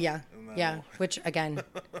 Yeah. Oh, yeah. Yeah. Which, again,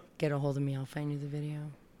 get a hold of me. I'll find you the video.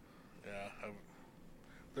 Yeah.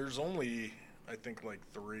 There's only, I think, like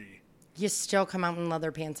 3. You still come out in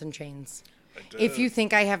leather pants and chains. I did. If you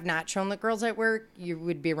think I have not shown the girls at work, you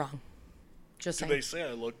would be wrong. Just saying. Do they say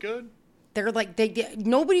I look good? They're like,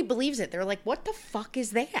 nobody believes it. They're like, what the fuck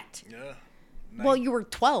is that? Yeah. Well, you were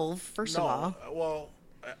 12, first of all. Well,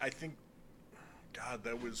 I think, God,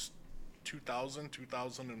 that was 2000,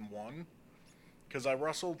 2001. Because I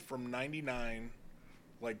wrestled from 99,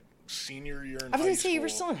 like, senior year in high school. I was going to say, you were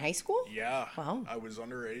still in high school? Yeah. Wow. I was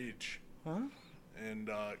underage. Huh? And,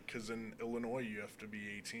 because in Illinois, you have to be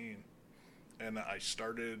 18. And I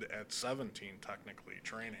started at 17, technically,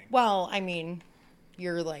 training. Well, I mean,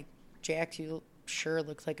 you're like, Jack, you sure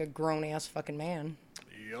looks like a grown-ass fucking man.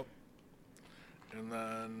 Yep. And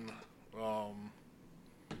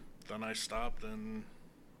then I stopped in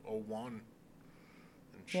 01. And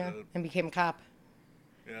Yeah, shit. and became a cop.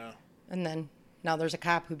 Yeah. And then now there's a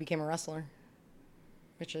cop who became a wrestler,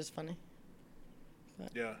 which is funny.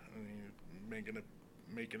 But Yeah, and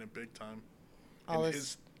making it big time. all And his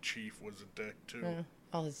his chief was a dick, too.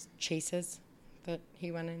 all his chases that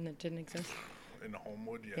he went in that didn't exist. In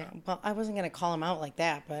Homewood, Yeah. Well, I wasn't gonna call him out like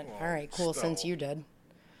that, but Well, all right, cool. still. Since you did.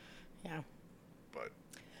 Yeah. But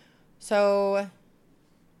So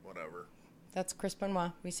whatever. that's Chris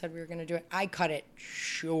Benoit. We said we were gonna do it. I cut it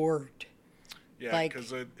short. Yeah, Like,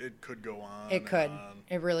 because it could go on. It could. And on,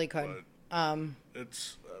 It really could.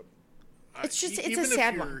 it's. It's just it's even a if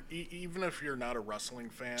sad you're- one. Even if you're not a wrestling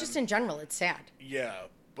fan. Just in general, it's sad. Yeah,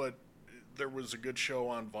 but there was a good show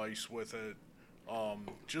on Vice with it.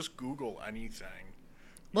 Just Google anything.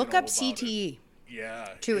 Look up about CTE. it.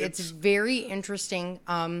 Yeah. Too. It's very interesting.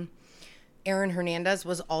 Aaron Hernandez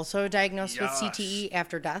was also diagnosed with Yes. CTE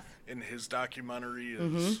after death. And his documentary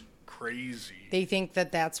is crazy. They think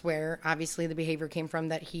that that's where obviously the behavior came from.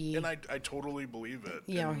 That he, And I totally believe it.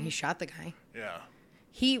 you know, And, he shot the guy. yeah.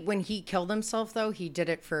 When he killed himself, though, he did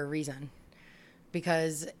it for a reason.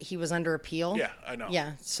 Because he was under appeal. Yeah, I know.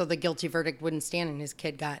 Yeah, so the guilty verdict wouldn't stand and his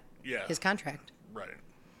kid got Yeah. his contract. Right.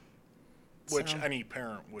 Which So- any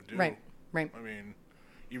parent would do. Right. I mean,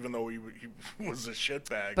 even though he was a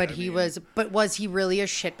shitbag. But was he really a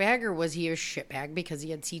shitbag, or was he a shitbag because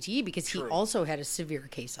he had CTE? Because he True. also had a severe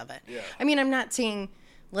case of it. Yeah. I mean, I'm not saying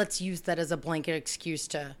let's use that as a blanket excuse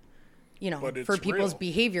to, But it's for people's real.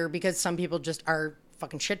 behavior, because some people just are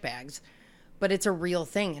fucking shitbags. But it's a real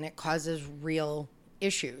thing and it causes real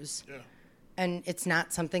issues. Yeah. And it's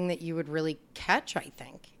not something that you would really catch, I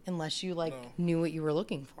think, unless you knew what you were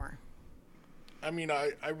looking for. I mean,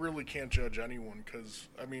 I really can't judge anyone because,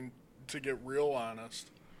 I mean, to get real honest,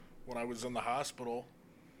 when I was in the hospital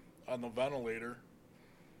on the ventilator,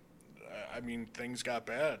 I mean, things got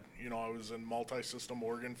bad. You know, I was in multi-system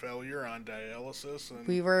organ failure on dialysis, and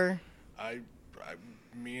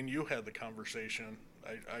me and you had the conversation.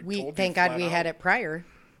 I told you thank God flat we out. had it prior.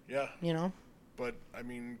 Yeah. But I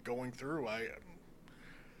mean, going through,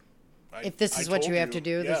 if this is what you have to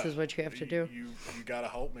do, this is what you have to do. You got to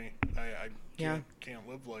help me. I can't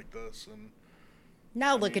live like this. And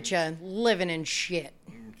now look at you living in shit.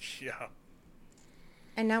 yeah.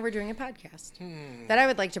 And now we're doing a podcast. That I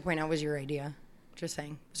would like to point out was your idea. Just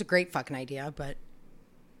saying. It was a great fucking idea, but...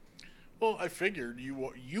 Well, I figured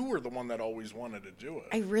you were the one that always wanted to do it.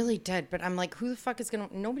 I really did, but I'm like, who the fuck is going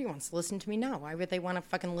to... Nobody wants to listen to me now. Why would they want to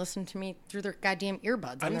fucking listen to me through their goddamn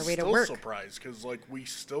earbuds on their way to work? I'm still surprised, because, we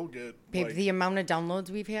still get, Babe, the amount of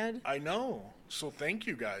downloads we've had. I know. So thank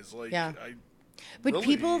you guys. Yeah. But really,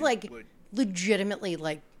 people, legitimately,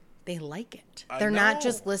 they like it. They're not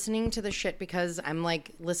just listening to the shit because I'm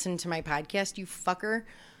listen to my podcast, you fucker.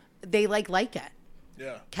 They, like it.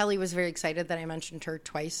 Yeah. Kelly was very excited that I mentioned her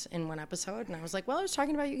twice in one episode, and I was like, well, I was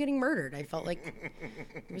talking about you getting murdered. I felt like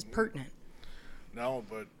it was pertinent. No,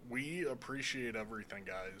 but we appreciate everything,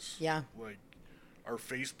 guys. Yeah. Our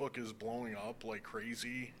Facebook is blowing up like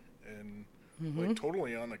crazy, and like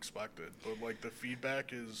totally unexpected. But like the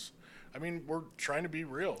feedback is, I mean, we're trying to be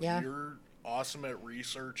real. Yeah. You're awesome at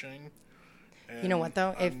researching. You know what,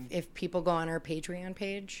 though? And If people go on our Patreon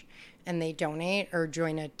page and they donate or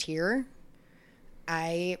join a tier,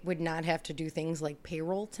 I would not have to do things like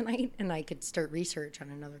payroll tonight, and I could start research on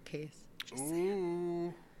another case. Just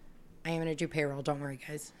saying. I am going to do payroll. Don't worry,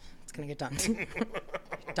 guys. It's going to get done.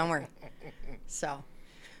 Don't worry. So,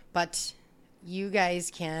 but you guys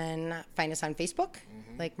can find us on Facebook,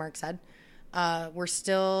 like Mark said. We're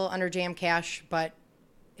still under Jam Cash, but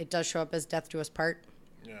it does show up as Death Do Us Part.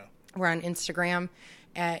 Yeah. We're on Instagram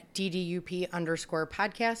at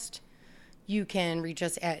DDUP_podcast. You can reach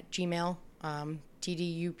us at Gmail,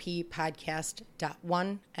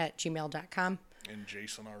 DDUPpodcast.1@gmail.com. And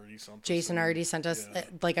Jason already sent us.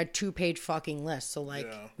 Like a 2-page fucking list. So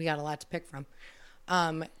we got a lot to pick from.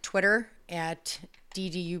 Twitter at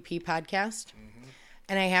DDUP podcast.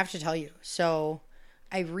 And I have to tell you, so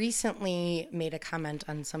I recently made a comment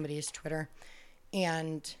on somebody's Twitter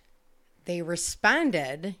and they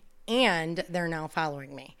responded and they're now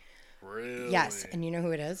following me. Really? Yes. And you know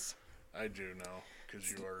who it is? I do know,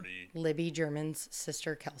 because you already... Libby German's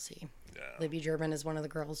sister, Kelsey. Yeah. Libby German is one of the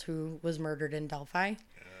girls who was murdered in Delphi.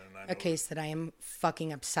 A case that I am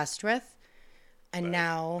fucking obsessed with. And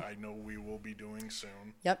now... I know we will be doing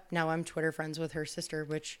soon. Yep. Now I'm Twitter friends with her sister,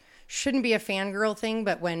 which shouldn't be a fangirl thing,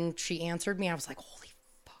 but when she answered me, I was like, holy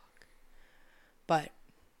fuck. But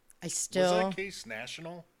I still... Was that case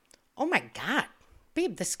national? Oh my God.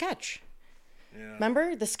 Babe, the sketch. Yeah.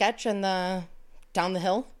 Remember the sketch and the down the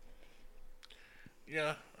hill?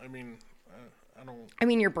 Yeah. I mean, I don't... I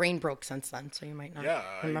mean, your brain broke since then, so you might not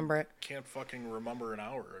remember it. Can't fucking remember an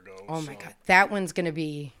hour ago. Oh my God. That one's going to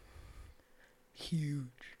be huge.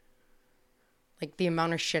 Like, the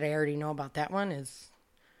amount of shit I already know about that one is...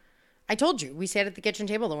 I told you. We sat at the kitchen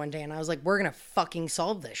table the one day, and I was like, we're going to fucking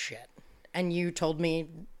solve this shit. And you told me,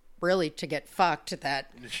 really, to get fucked,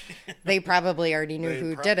 that they probably already knew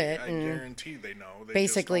who did it. I and guarantee they know. They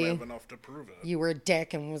basically, just don't have enough to prove it. You were a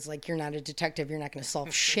dick and was like, you're not a detective. You're not going to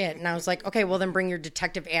solve shit. And I was like, okay, well, then bring your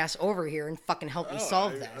detective ass over here and fucking help me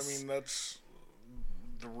solve this. I mean, that's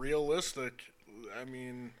the realistic... I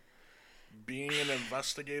mean... Being an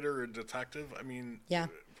investigator or detective, I mean, yeah,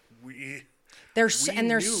 there's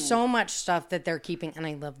so much stuff that they're keeping, and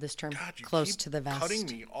I love this term, God, close to the vest. Cutting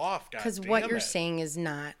me off, because what you're saying is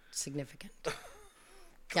not significant.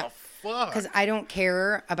 Yeah, fuck. Because I don't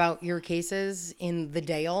care about your cases in the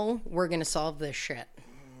Dale. We're gonna solve this shit.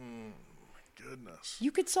 My goodness,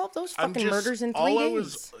 you could solve those fucking murders in 3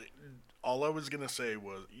 days. All I was gonna say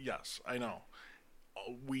was, yes, I know.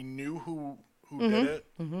 We knew who did it.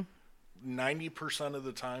 90% of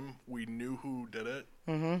the time, we knew who did it.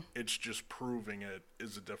 It's just proving it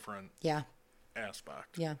is a different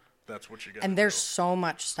aspect. Yeah. That's what you got. And there's so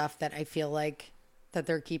much stuff that I feel like that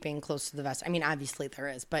they're keeping close to the vest. I mean, obviously there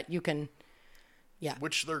is, but you can,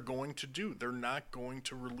 Which they're going to do. They're not going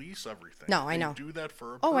to release everything. No, I know. They do that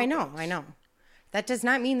for a Oh, purpose. I know. That does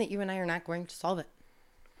not mean that you and I are not going to solve it.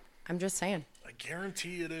 I'm just saying. I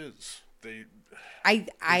guarantee it is. They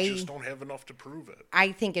just don't have enough to prove it.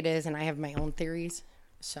 I think it is, and I have my own theories.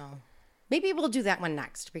 So maybe we'll do that one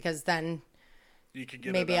next, because then you could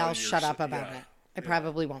get maybe I'll shut up about it. I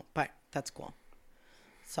probably won't, but that's cool.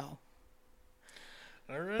 So.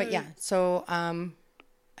 All right. But yeah, so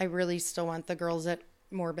I really still want the girls at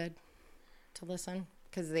Morbid to listen,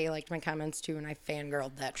 because they liked my comments too, and I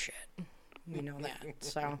fangirled that shit. We know that.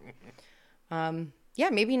 So,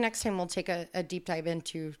 yeah, maybe next time we'll take a deep dive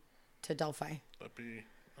into Delphi. That'd be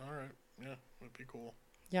all right. Yeah, that'd be cool.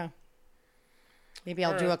 Yeah. Maybe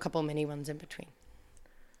I'll do a couple mini ones in between.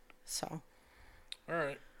 So. All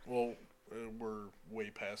right. Well, we're way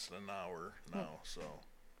past an hour now, so.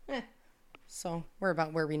 So we're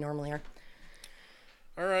about where we normally are.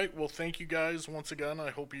 All right. Well, thank you guys once again. I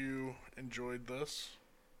hope you enjoyed this.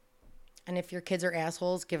 And if your kids are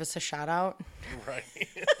assholes, give us a shout out. Right.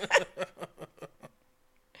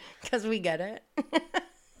 Because we get it.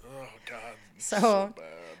 Oh, God. So bad.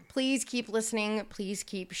 Please keep listening. Please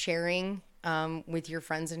keep sharing with your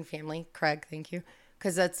friends and family. Craig, thank you.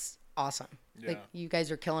 Because that's awesome. Yeah. Like, you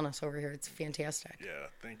guys are killing us over here. It's fantastic. Yeah.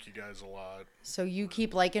 Thank you guys a lot. So you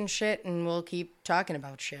keep liking shit, and we'll keep talking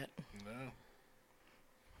about shit.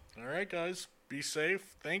 Yeah. All right, guys. Be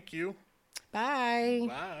safe. Thank you. Bye.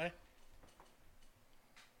 Bye.